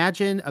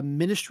imagine a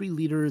ministry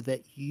leader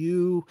that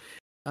you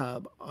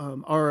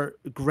are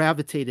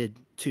gravitated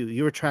to,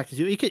 you're attracted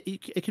to.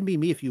 It can be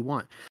me if you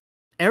want.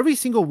 Every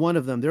single one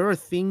of them, there are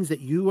things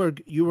that you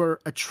are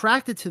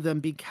attracted to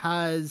them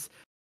because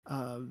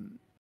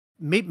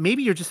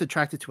maybe you're just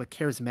attracted to a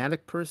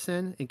charismatic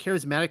person, and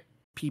charismatic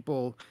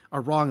people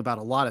are wrong about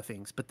a lot of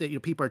things, but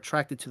people are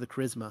attracted to the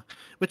charisma,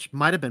 which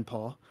might have been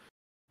Paul.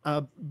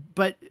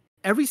 But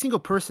every single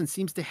person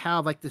seems to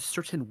have like this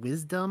certain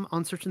wisdom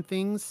on certain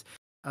things.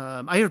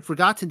 I had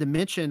forgotten to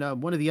mention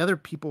one of the other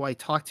people I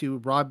talked to,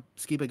 Rob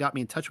Skiba got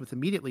me in touch with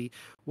immediately,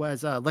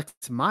 was Lex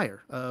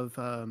Meyer of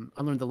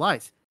Unlearn the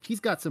Lies. He's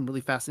got some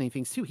really fascinating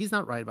things too. He's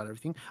not right about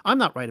everything. I'm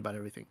not right about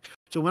everything.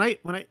 So when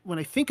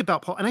I think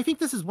about Paul, and I think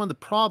this is one of the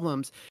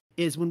problems,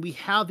 is when we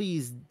have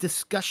these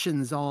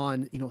discussions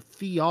on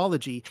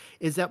theology,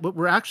 is that what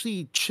we're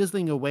actually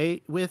chiseling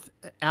away with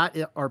at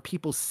are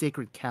people's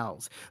sacred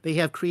cows. They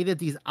have created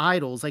these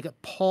idols. Like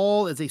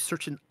Paul is a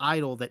certain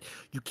idol that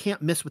you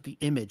can't miss with the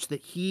image,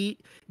 that he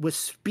was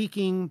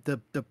speaking the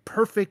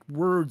perfect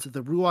words of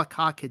the Ruach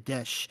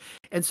HaKodesh.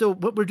 And so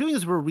what we're doing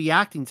is we're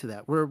reacting to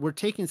that. We're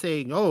taking,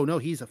 saying, oh no,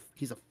 he's a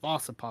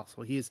false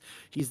apostle. He's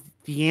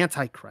the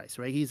Antichrist,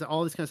 right? He's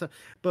all this kind of stuff.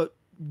 But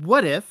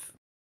what if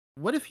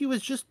he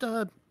was just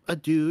a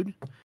dude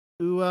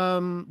who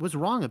was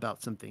wrong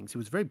about some things? He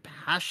was very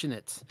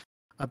passionate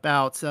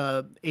about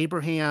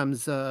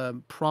Abraham's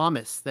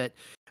promise that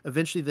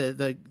eventually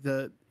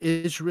the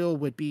Israel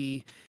would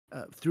be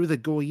through the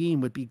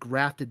Goyim would be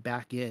grafted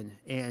back in,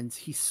 and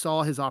he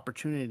saw his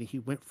opportunity. He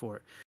went for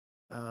it,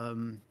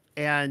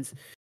 and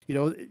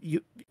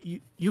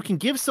you can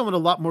give someone a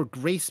lot more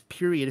grace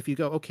period if you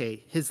go,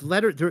 okay, his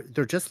letter,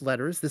 they're just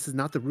letters. This is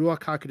not the Ruach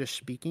HaKodesh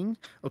speaking.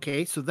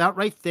 Okay, so that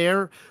right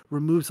there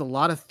removes a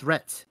lot of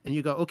threats. And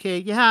you go, okay,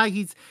 yeah,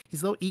 he's a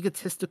little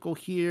egotistical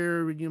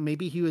here.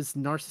 Maybe he was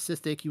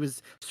narcissistic. He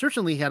was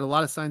certainly had a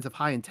lot of signs of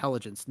high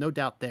intelligence, no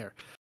doubt there.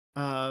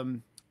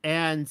 And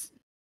it's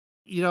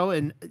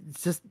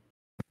just,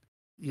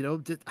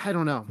 I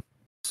don't know.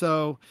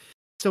 So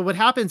what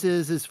happens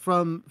is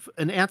from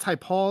an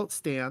anti-Paul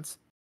stance,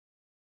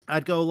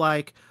 I'd go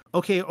like,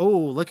 okay, oh,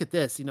 look at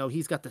this.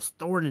 He's got this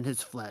thorn in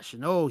his flesh,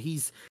 and oh,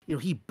 he's,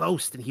 he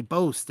boasts,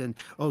 and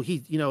oh,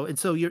 and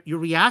so you're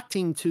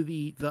reacting to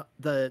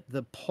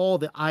the Paul,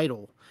 the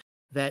idol,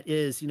 that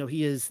is,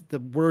 he is the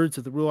words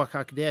of the Ruach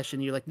HaKodesh,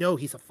 and you're like, no,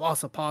 he's a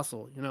false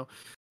apostle,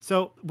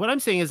 So what I'm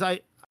saying is I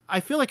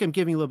feel like I'm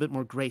giving a little bit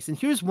more grace. And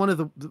here's one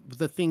of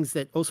the things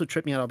that also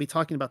tripped me out. I'll be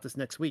talking about this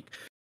next week.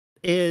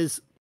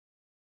 Is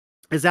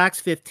Acts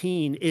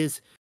 15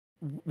 is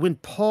when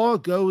Paul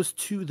goes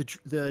to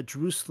the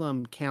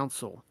Jerusalem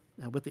council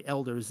with the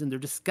elders, and they're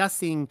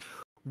discussing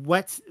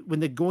when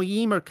the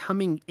Goyim are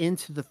coming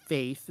into the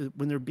faith,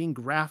 when they're being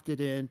grafted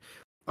in,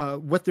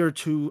 what they're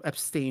to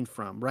abstain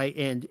from, right?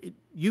 And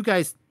you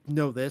guys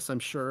know this, I'm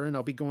sure, and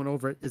I'll be going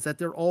over it, is that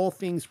they're all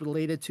things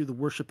related to the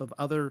worship of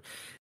other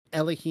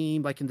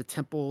Elohim, like in the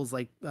temples,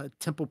 like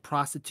temple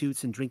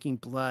prostitutes and drinking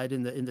blood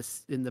in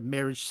the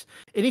marriage,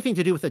 anything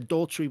to do with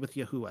adultery with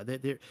Yahuwah.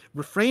 They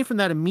refrain from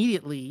that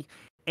immediately.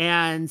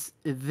 And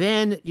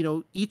then,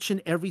 each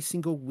and every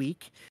single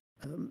week,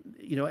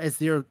 as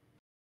they're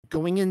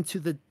going into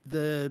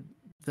the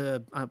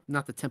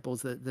not the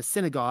temples, the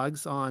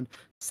synagogues on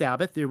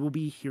Sabbath, there will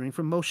be hearing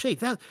from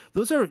Moshe.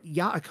 Those are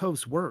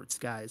Yaakov's words,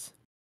 guys.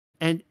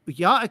 And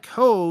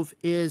Yaakov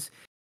is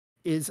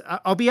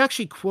I'll be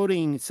actually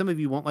quoting, some of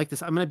you won't like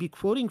this, I'm going to be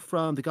quoting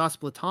from the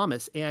Gospel of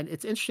Thomas. And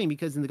it's interesting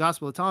because in the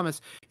Gospel of Thomas,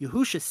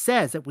 Yahusha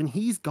says that when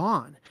he's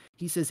gone,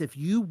 he says, if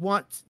you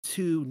want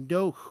to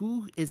know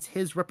who is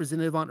his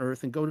representative on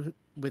earth and go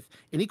with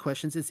any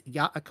questions, it's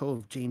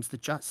Yaakov, James the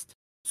Just.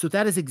 So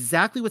that is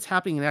exactly what's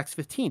happening in Acts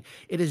 15.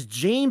 It is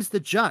James the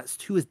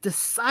Just who is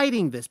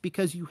deciding this,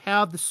 because you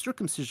have the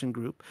circumcision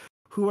group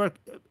who are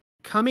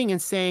coming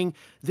and saying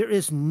there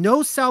is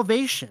no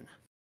salvation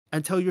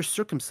until you're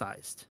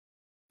circumcised.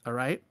 All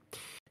right.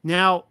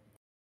 Now,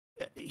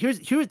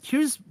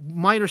 here's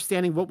my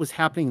understanding of what was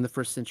happening in the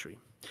first century.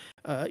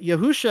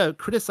 Yahusha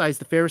criticized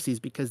the Pharisees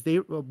because they,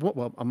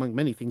 well, among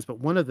many things, but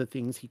one of the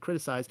things he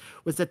criticized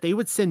was that they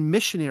would send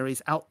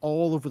missionaries out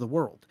all over the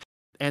world,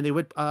 and they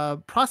would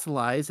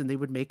proselytize, and they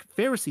would make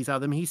Pharisees out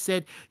of them. He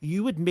said,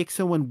 you would make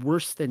someone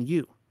worse than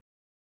you.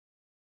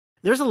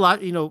 There's a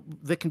lot,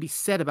 that can be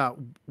said about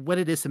what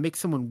it is to make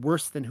someone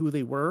worse than who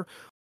they were,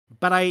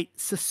 but I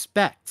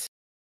suspect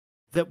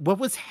that what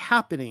was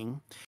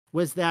happening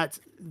was that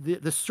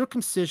the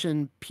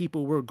circumcision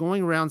people were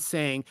going around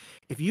saying,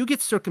 if you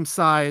get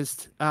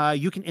circumcised,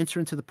 you can enter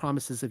into the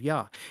promises of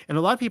Yah. And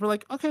a lot of people are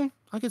like, okay,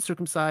 I'll get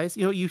circumcised.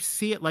 You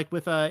see it like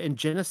with in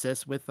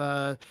Genesis with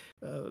over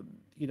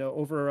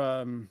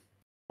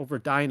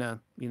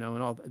Dinah, and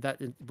all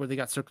that, where they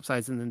got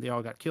circumcised and then they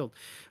all got killed.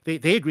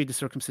 They agreed to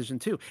circumcision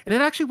too, and it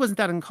actually wasn't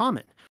that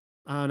uncommon.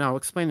 Now I'll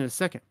explain in a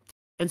second.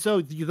 And so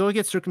you go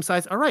get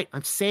circumcised. All right,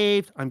 I'm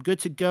saved. I'm good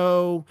to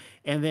go.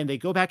 And then they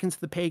go back into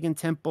the pagan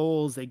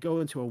temples. They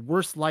go into a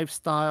worse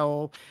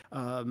lifestyle,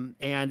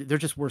 and they're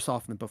just worse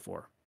off than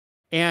before.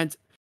 And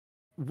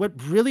what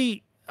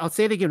really, I'll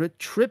say it again, what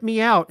tripped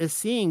me out is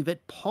seeing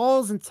that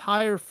Paul's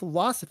entire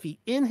philosophy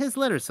in his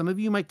letters, some of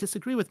you might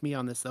disagree with me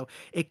on this, though,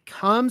 it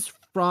comes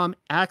from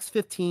Acts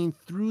 15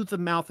 through the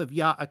mouth of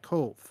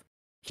Yaakov.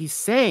 He's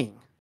saying,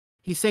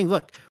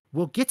 look,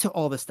 we'll get to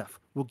all this stuff.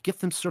 We'll get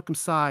them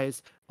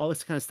circumcised, all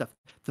this kind of stuff.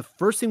 The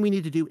first thing we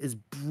need to do is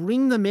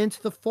bring them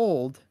into the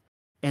fold,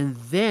 and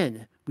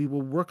then we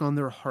will work on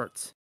their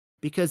hearts,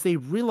 because they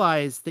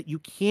realize that you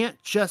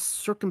can't just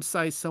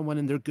circumcise someone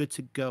and they're good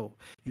to go.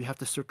 You have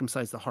to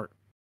circumcise the heart.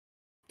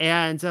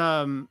 And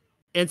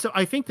so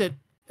I think that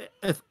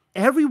if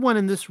everyone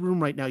in this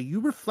room right now,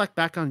 you reflect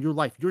back on your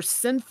life, your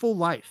sinful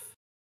life,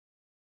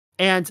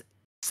 and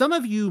some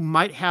of you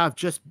might have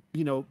just,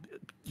 you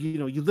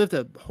lived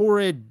a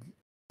horrid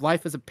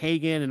life as a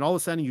pagan, and all of a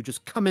sudden you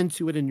just come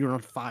into it and you're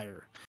on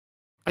fire.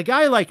 A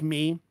guy like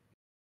me,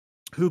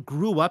 who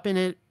grew up in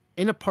it,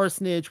 in a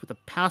parsonage with a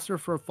pastor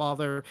for a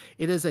father,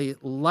 it is a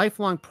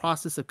lifelong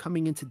process of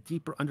coming into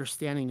deeper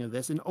understanding of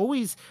this, and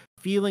always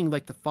feeling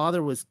like the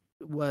Father was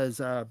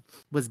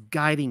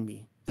guiding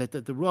me, that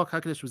the Ruach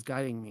HaKodesh was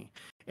guiding me.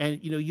 And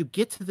you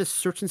get to the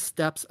certain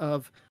steps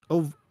of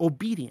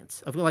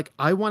obedience, of like,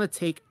 I want to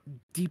take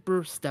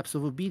deeper steps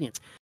of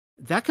obedience.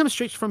 That comes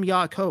straight from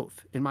Yaakov,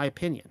 in my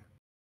opinion.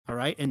 All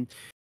right, and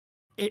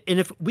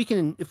if we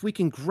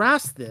can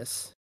grasp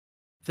this,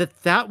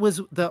 that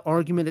was the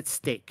argument at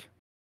stake.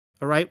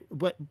 All right.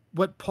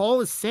 What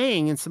Paul is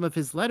saying in some of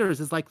his letters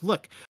is like,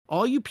 look,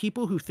 all you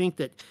people who think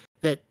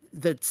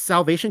that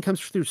salvation comes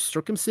through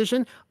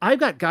circumcision, I've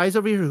got guys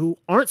over here who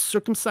aren't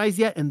circumcised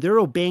yet, and they're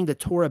obeying the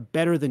Torah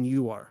better than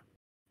you are.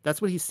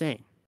 That's what he's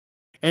saying.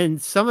 And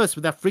some of us,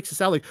 that freaks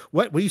us out. Like,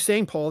 what are you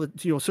saying, Paul? That,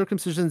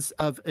 circumcision's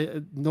of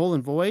null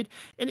and void.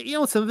 And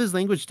some of his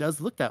language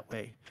does look that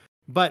way.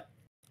 But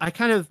I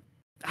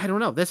don't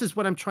know. This is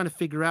what I'm trying to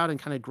figure out and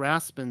kind of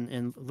grasp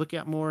and look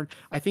at more.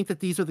 I think that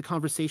these are the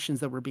conversations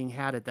that were being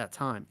had at that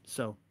time.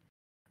 So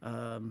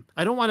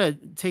I don't want to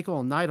take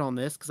all night on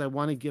this, because I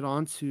want to get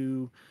on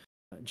to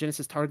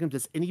Genesis Targum.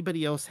 Does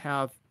anybody else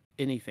have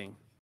anything?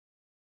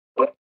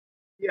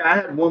 Yeah, I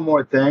had one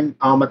more thing.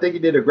 I think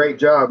you did a great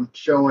job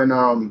showing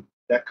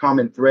that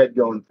common thread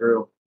going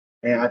through.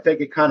 And I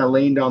think it kind of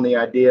leaned on the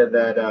idea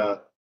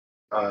that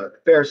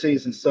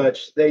Pharisees and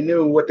such, they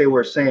knew what they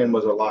were saying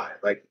was a lie.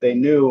 Like they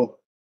knew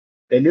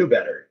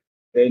better.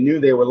 They knew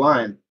they were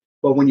lying.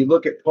 But when you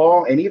look at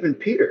Paul and even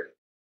Peter,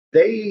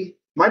 they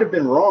might have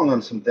been wrong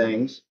on some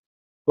things,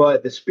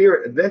 but the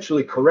Spirit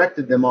eventually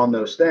corrected them on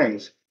those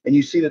things. And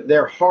you see that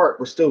their heart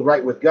was still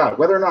right with God,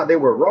 whether or not they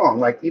were wrong.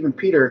 Like even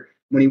Peter,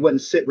 when he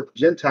wouldn't sit with the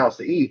Gentiles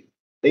to eat,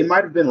 they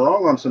might have been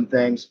wrong on some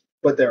things,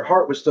 but their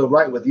heart was still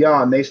right with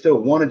Yah, and they still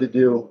wanted to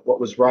do what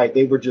was right.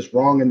 They were just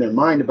wrong in their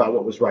mind about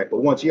what was right.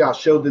 But once Yah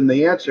showed them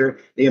the answer,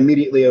 they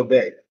immediately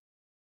obeyed.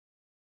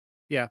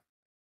 Yeah.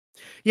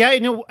 Yeah,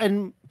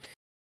 and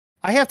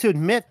I have to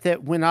admit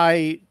that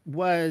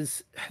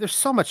there's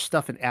so much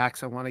stuff in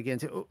Acts I want to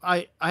get into.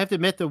 I have to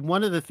admit that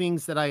one of the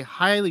things that I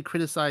highly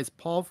criticized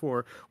Paul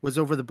for was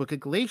over the book of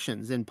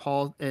Galatians, and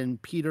Paul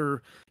and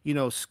Peter,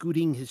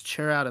 scooting his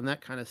chair out and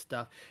that kind of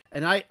stuff.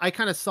 And I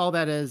kind of saw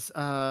that as,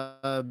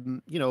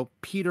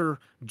 Peter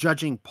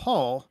judging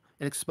Paul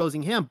and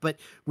exposing him. But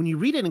when you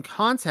read it in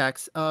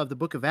context of the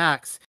book of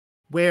Acts,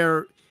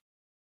 where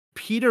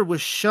Peter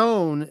was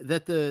shown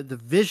that the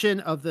vision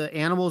of the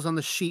animals on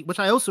the sheet, which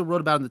I also wrote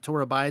about in the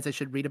Torah Bias, I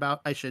should read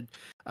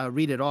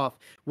it off,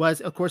 was,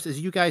 of course, as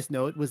you guys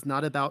know, it was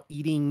not about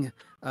eating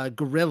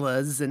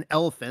gorillas and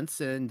elephants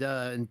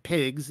and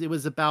pigs. It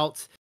was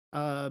about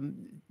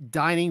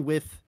dining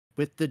with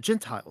the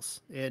Gentiles,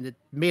 and it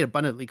made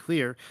abundantly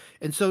clear.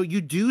 And so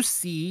you do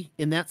see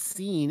in that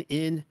scene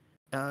in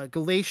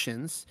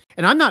Galatians,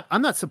 and I'm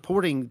not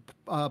supporting,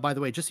 by the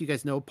way, just so you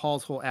guys know,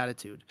 Paul's whole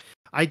attitude.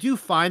 I do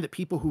find that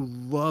people who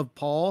love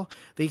Paul,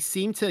 they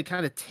seem to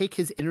kind of take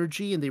his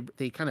energy and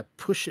they kind of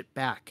push it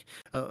back.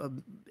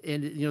 And,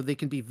 they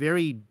can be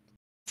very,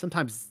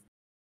 sometimes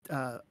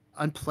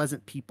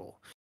unpleasant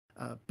people.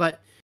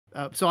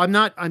 So I'm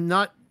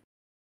not,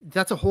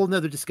 that's a whole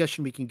nother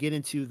discussion we can get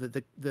into,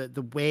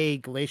 the way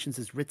Galatians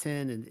is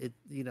written. And it,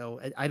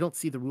 I don't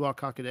see the Ruach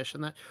HaKodesh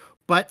in that,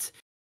 but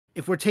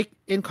if we're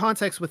in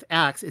context with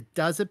Acts, it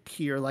does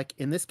appear like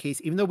in this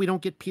case, even though we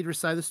don't get Peter's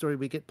side of the story,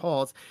 we get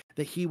Paul's,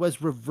 that he was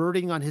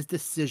reverting on his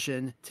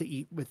decision to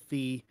eat with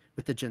the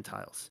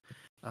Gentiles.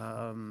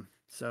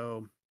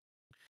 So,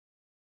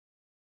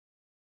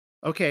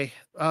 okay.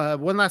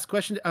 One last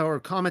question or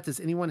comment.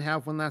 Does anyone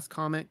have one last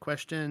comment,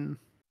 question?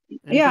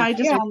 Anything? Yeah, I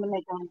just wanted to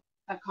make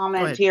a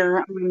comment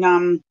here.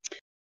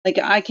 Like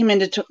I came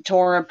into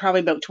Torah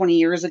probably about 20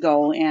 years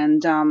ago,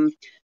 and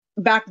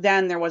back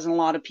then there wasn't a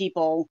lot of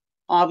people,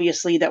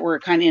 obviously, that were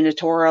kind of into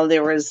Torah.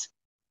 There was,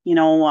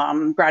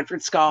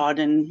 Bradford Scott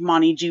and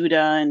Monty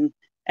Judah and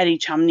Eddie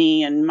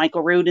Chumney and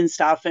Michael Rood and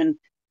stuff.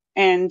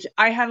 And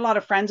I had a lot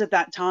of friends at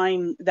that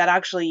time that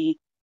actually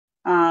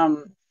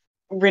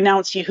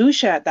renounced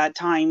Yahusha at that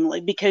time,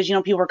 like, because,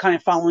 people were kind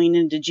of following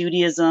into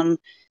Judaism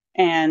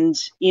and,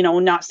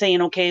 not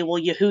saying, okay,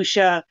 well,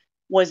 Yahusha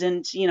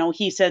wasn't,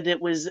 he said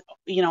it was,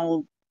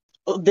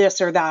 this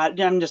or that.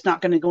 I'm just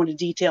not going to go into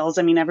details.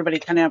 I mean, everybody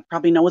kind of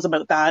probably knows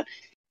about that.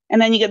 And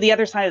then you get the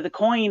other side of the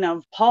coin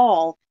of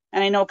Paul.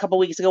 And I know a couple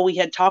of weeks ago we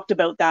had talked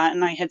about that,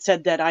 and I had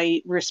said that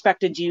I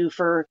respected you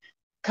for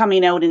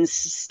coming out and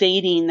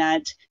stating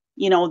that,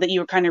 that you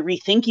were kind of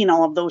rethinking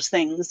all of those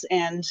things.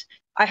 And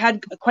I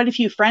had quite a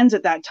few friends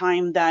at that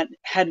time that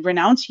had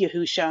renounced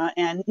Yahusha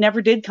and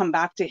never did come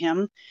back to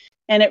him.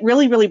 And it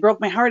really, really broke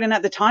my heart. And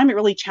at the time, it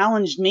really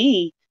challenged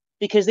me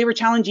because they were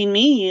challenging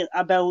me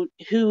about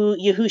who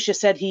Yahusha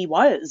said he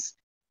was.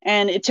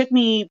 And it took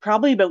me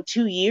probably about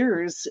 2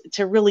 years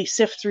to really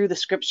sift through the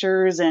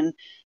scriptures and,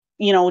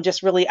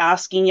 just really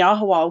asking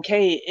Yahweh,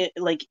 okay,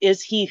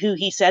 is he who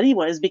he said he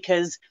was?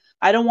 Because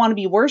I don't want to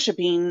be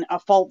worshiping a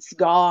false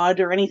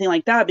god or anything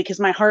like that, because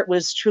my heart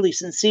was truly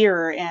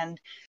sincere. And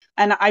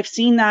I've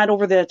seen that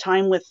over the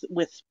time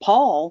with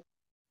Paul,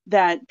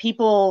 that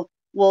people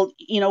will,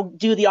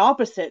 do the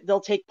opposite.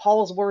 They'll take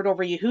Paul's word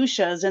over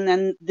Yahusha's, and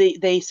then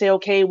they say,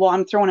 okay, well,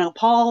 I'm throwing out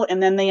Paul,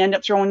 and then they end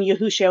up throwing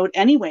Yahusha out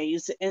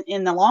anyways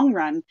in the long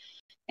run.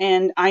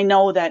 And I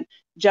know that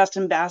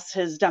Justin Bass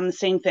has done the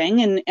same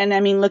thing. And I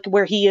mean, look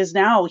where he is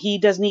now. He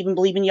doesn't even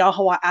believe in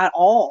Yahweh at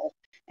all.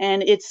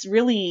 And it's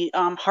really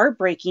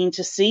heartbreaking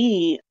to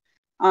see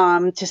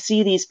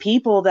these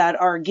people that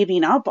are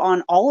giving up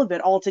on all of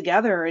it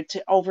altogether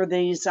over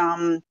these.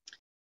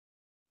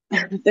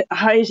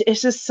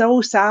 It's just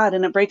so sad,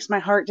 and it breaks my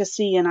heart to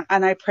see. And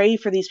I pray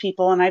for these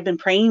people, and I've been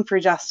praying for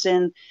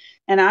Justin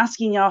and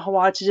asking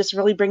Yahweh to just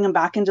really bring him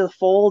back into the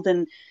fold.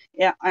 And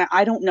yeah,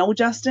 I don't know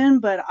Justin,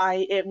 but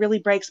it really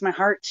breaks my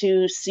heart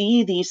to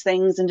see these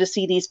things and to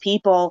see these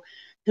people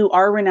who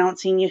are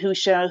renouncing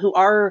Yahusha, who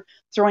are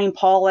throwing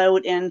Paul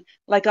out. And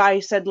like I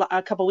said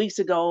a couple weeks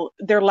ago,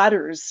 they're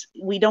letters.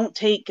 We don't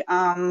take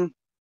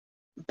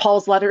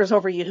Paul's letters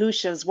over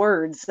Yahusha's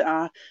words.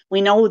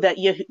 We know that,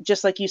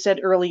 just like you said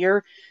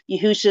earlier,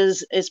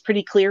 Yahusha's is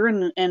pretty clear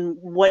in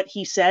what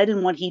he said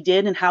and what he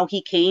did and how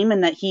he came,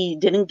 and that he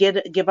didn't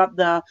give up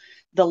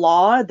the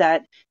law,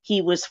 that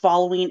he was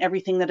following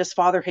everything that his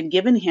father had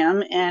given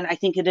him. And I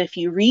think that if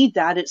you read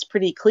that, it's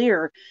pretty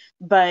clear.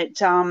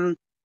 But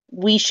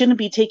we shouldn't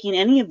be taking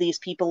any of these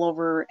people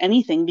over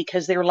anything,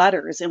 because they're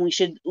letters, and we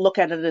should look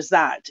at it as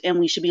that. And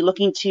we should be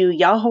looking to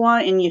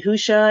Yahweh and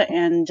Yahusha,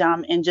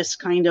 and just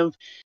kind of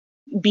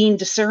being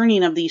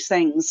discerning of these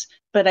things.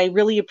 But I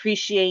really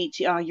appreciate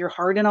your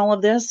heart in all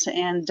of this,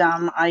 and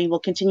I will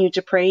continue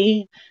to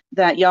pray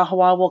that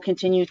Yahweh will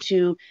continue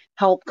to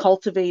help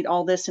cultivate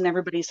all this in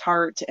everybody's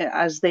heart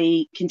as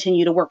they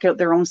continue to work out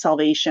their own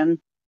salvation.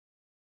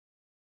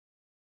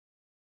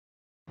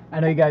 I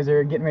know you guys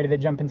are getting ready to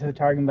jump into the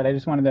Targum, but I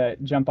just wanted to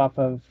jump off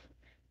of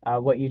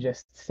what you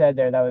just said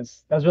there. That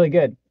was really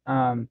good,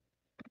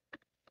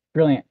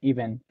 brilliant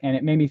even, and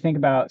it made me think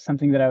about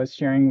something that I was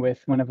sharing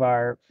with one of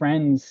our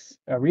friends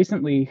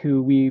recently,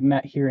 who we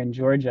met here in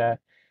Georgia,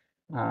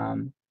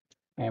 and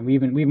we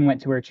even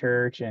went to her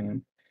church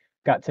and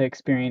got to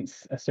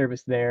experience a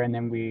service there, and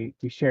then we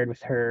shared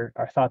with her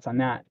our thoughts on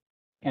that.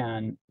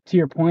 And to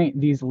your point,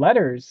 these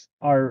letters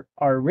are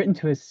written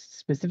to a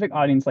specific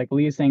audience, like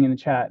Lee is saying in the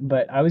chat.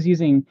 But I was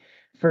using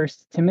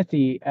First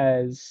Timothy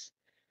as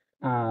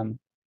an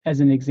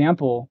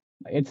example.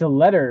 It's a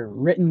letter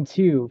written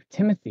to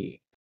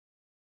Timothy,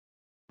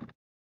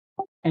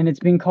 and it's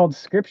being called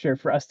Scripture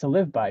for us to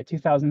live by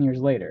 2,000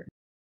 years later.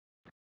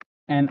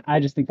 And I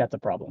just think that's a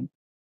problem.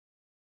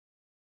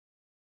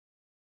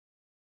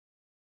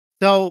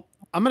 So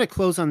I'm going to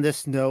close on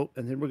this note,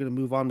 and then we're going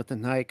to move on with the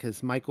night,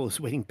 because Michael is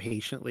waiting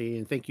patiently.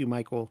 And thank you,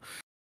 Michael.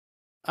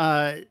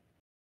 And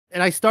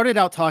I started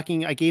out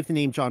talking, I gave the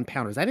name John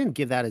Pounders. I didn't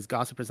give that as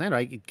gossip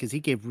presenter, because he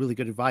gave really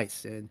good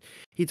advice. And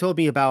he told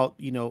me about,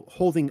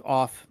 holding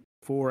off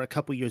for a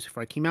couple years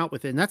before I came out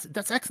with it. And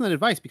that's excellent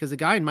advice, because a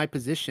guy in my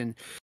position,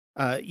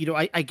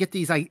 I get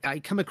these,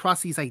 I come across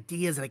these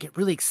ideas and I get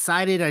really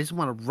excited. I just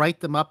want to write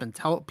them up and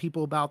tell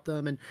people about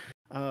them.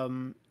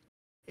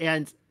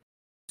 And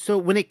so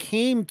when it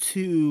came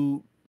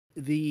to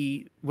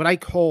what I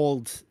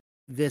called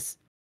this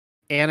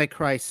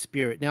Antichrist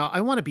spirit, now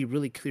I want to be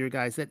really clear,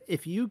 guys, that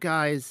if you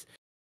guys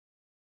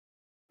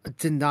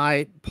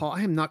deny Paul,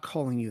 I am not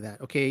calling you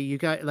that. Okay. You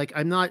guys,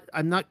 I'm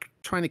not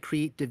trying to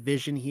create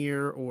division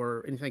here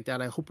or anything like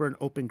that. I hope we're an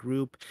open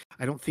group.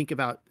 I don't think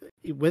about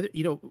whether,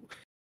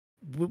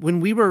 when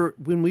we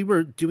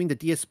were doing the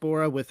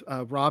diaspora with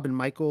Rob and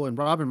Michael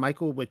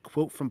would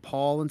quote from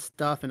Paul and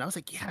stuff, and I was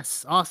like,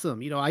 yes,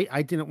 awesome.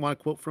 I didn't want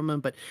to quote from him,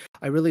 but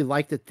I really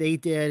liked that they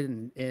did,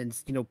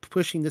 and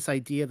pushing this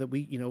idea that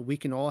we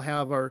can all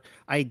have our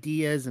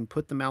ideas and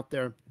put them out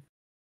there.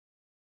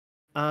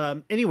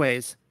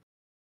 Anyways,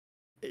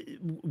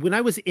 when I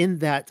was in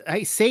that,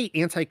 I say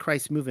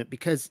Antichrist movement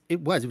because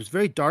it was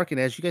very dark, and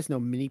as you guys know,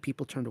 many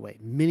people turned away,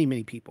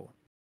 many people.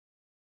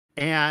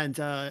 And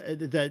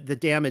the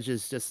damage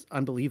is just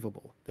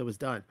unbelievable that was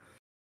done.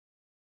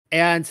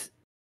 And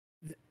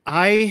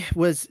I'll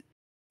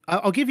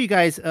give you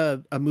guys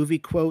a movie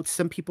quote.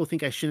 Some people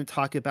think I shouldn't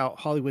talk about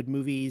Hollywood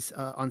movies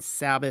on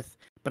Sabbath,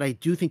 but I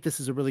do think this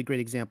is a really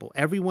great example.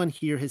 Everyone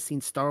here has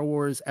seen Star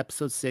Wars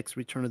Episode 6,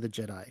 Return of the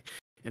Jedi.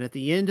 And at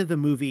the end of the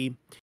movie,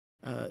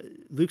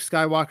 Luke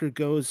Skywalker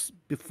goes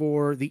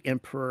before the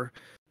Emperor,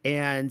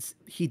 and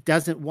he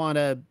doesn't want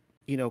to,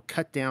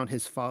 cut down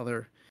his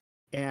father.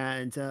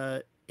 And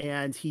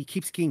he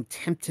keeps getting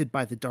tempted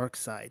by the dark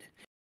side.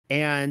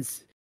 and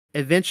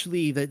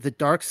eventually the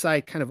dark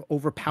side kind of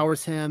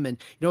overpowers him. And,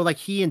 like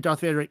he and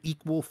Darth Vader are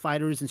equal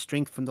fighters in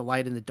strength from the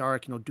light and the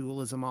dark,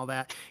 dualism, all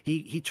that.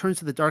 He turns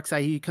to the dark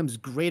side. He becomes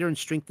greater in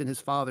strength than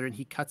his father, and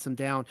he cuts him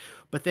down.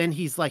 But then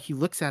he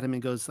looks at him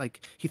and goes,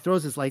 like, he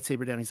throws his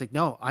lightsaber down. He's like,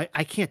 no,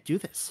 I can't do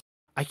this.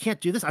 I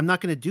can't do this. I'm not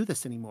going to do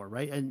this anymore.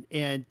 Right.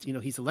 And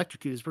he's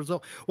electrocuted.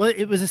 So, well,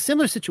 it was a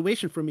similar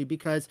situation for me,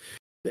 because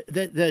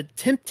the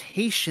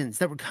temptations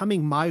that were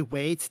coming my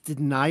way to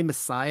deny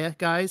Messiah,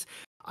 guys,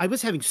 I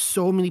was having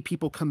so many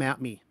people come at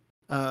me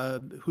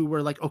who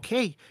were like,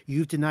 okay,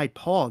 you've denied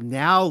Paul.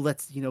 Now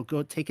let's,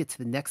 go take it to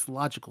the next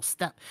logical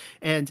step.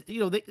 And,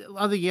 a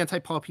lot of the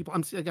anti-Paul people,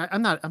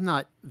 I'm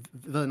not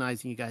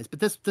villainizing you guys, but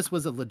this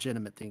was a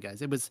legitimate thing,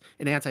 guys. It was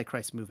an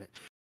anti-Christ movement.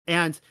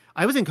 And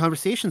I was in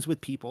conversations with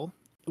people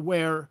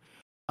where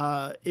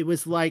it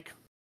was like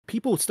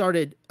people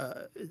started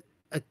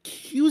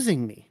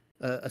accusing me,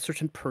 a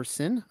certain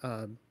person,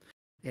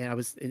 and I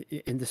was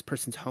in this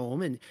person's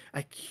home, and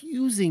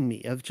accusing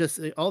me of just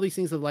all these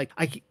things of like,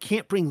 I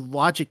can't bring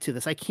logic to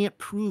this. I can't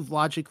prove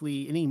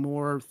logically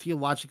anymore,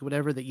 theologically,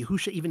 whatever, that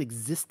Yahusha even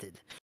existed.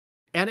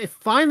 And it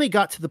finally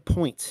got to the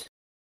point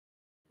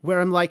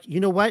where I'm like, you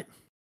know what?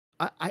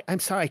 I'm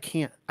sorry,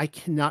 I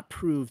cannot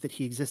prove that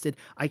he existed.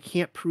 I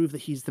can't prove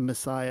that he's the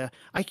Messiah.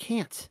 I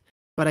can't,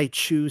 but I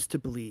choose to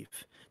believe.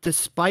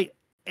 Despite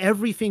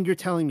everything you're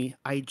telling me,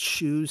 I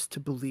choose to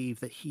believe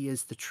that he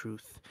is the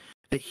truth,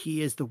 that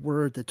he is the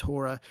word, the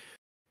Torah.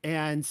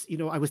 And,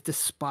 I was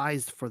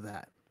despised for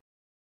that.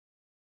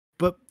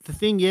 But the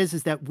thing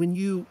is that when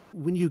you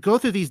go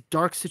through these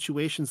dark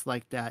situations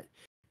like that,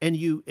 and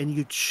you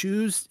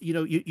choose,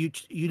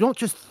 you don't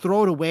just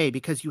throw it away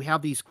because you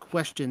have these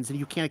questions and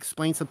you can't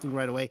explain something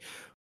right away.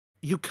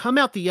 You come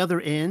out the other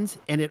end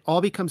and it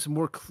all becomes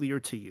more clear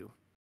to you.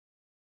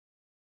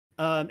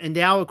 And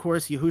now, of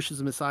course,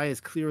 Yahusha's Messiah is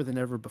clearer than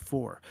ever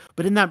before.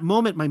 But in that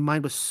moment, my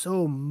mind was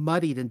so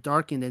muddied and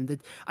darkened, and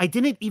that I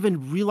didn't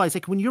even realize,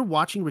 like when you're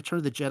watching Return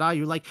of the Jedi,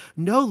 you're like,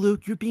 no,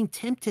 Luke, you're being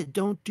tempted.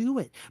 Don't do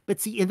it. But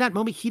see, in that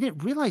moment, he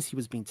didn't realize he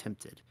was being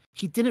tempted.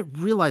 He didn't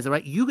realize it,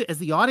 right? You, as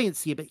the audience,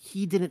 see it, but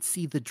he didn't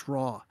see the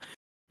draw.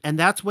 And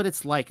that's what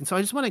it's like. And so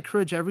I just want to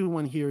encourage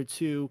everyone here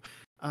to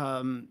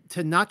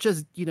not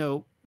just,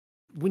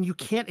 when you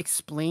can't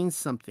explain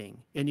something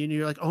and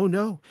you're like, oh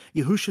no,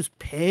 Yahusha's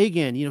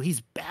pagan,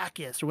 he's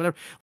Bacchus or whatever,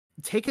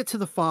 take it to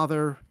the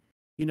Father,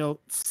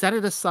 set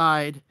it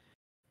aside,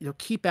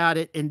 keep at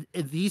it. And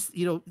these,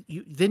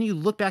 then you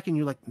look back and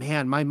you're like,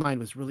 man, my mind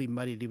was really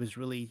muddied. It was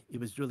really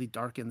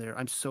dark in there.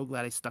 I'm so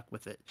glad I stuck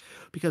with it,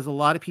 because a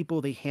lot of people,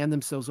 they hand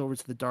themselves over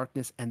to the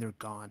darkness and they're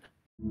gone.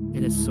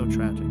 It is so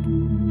tragic.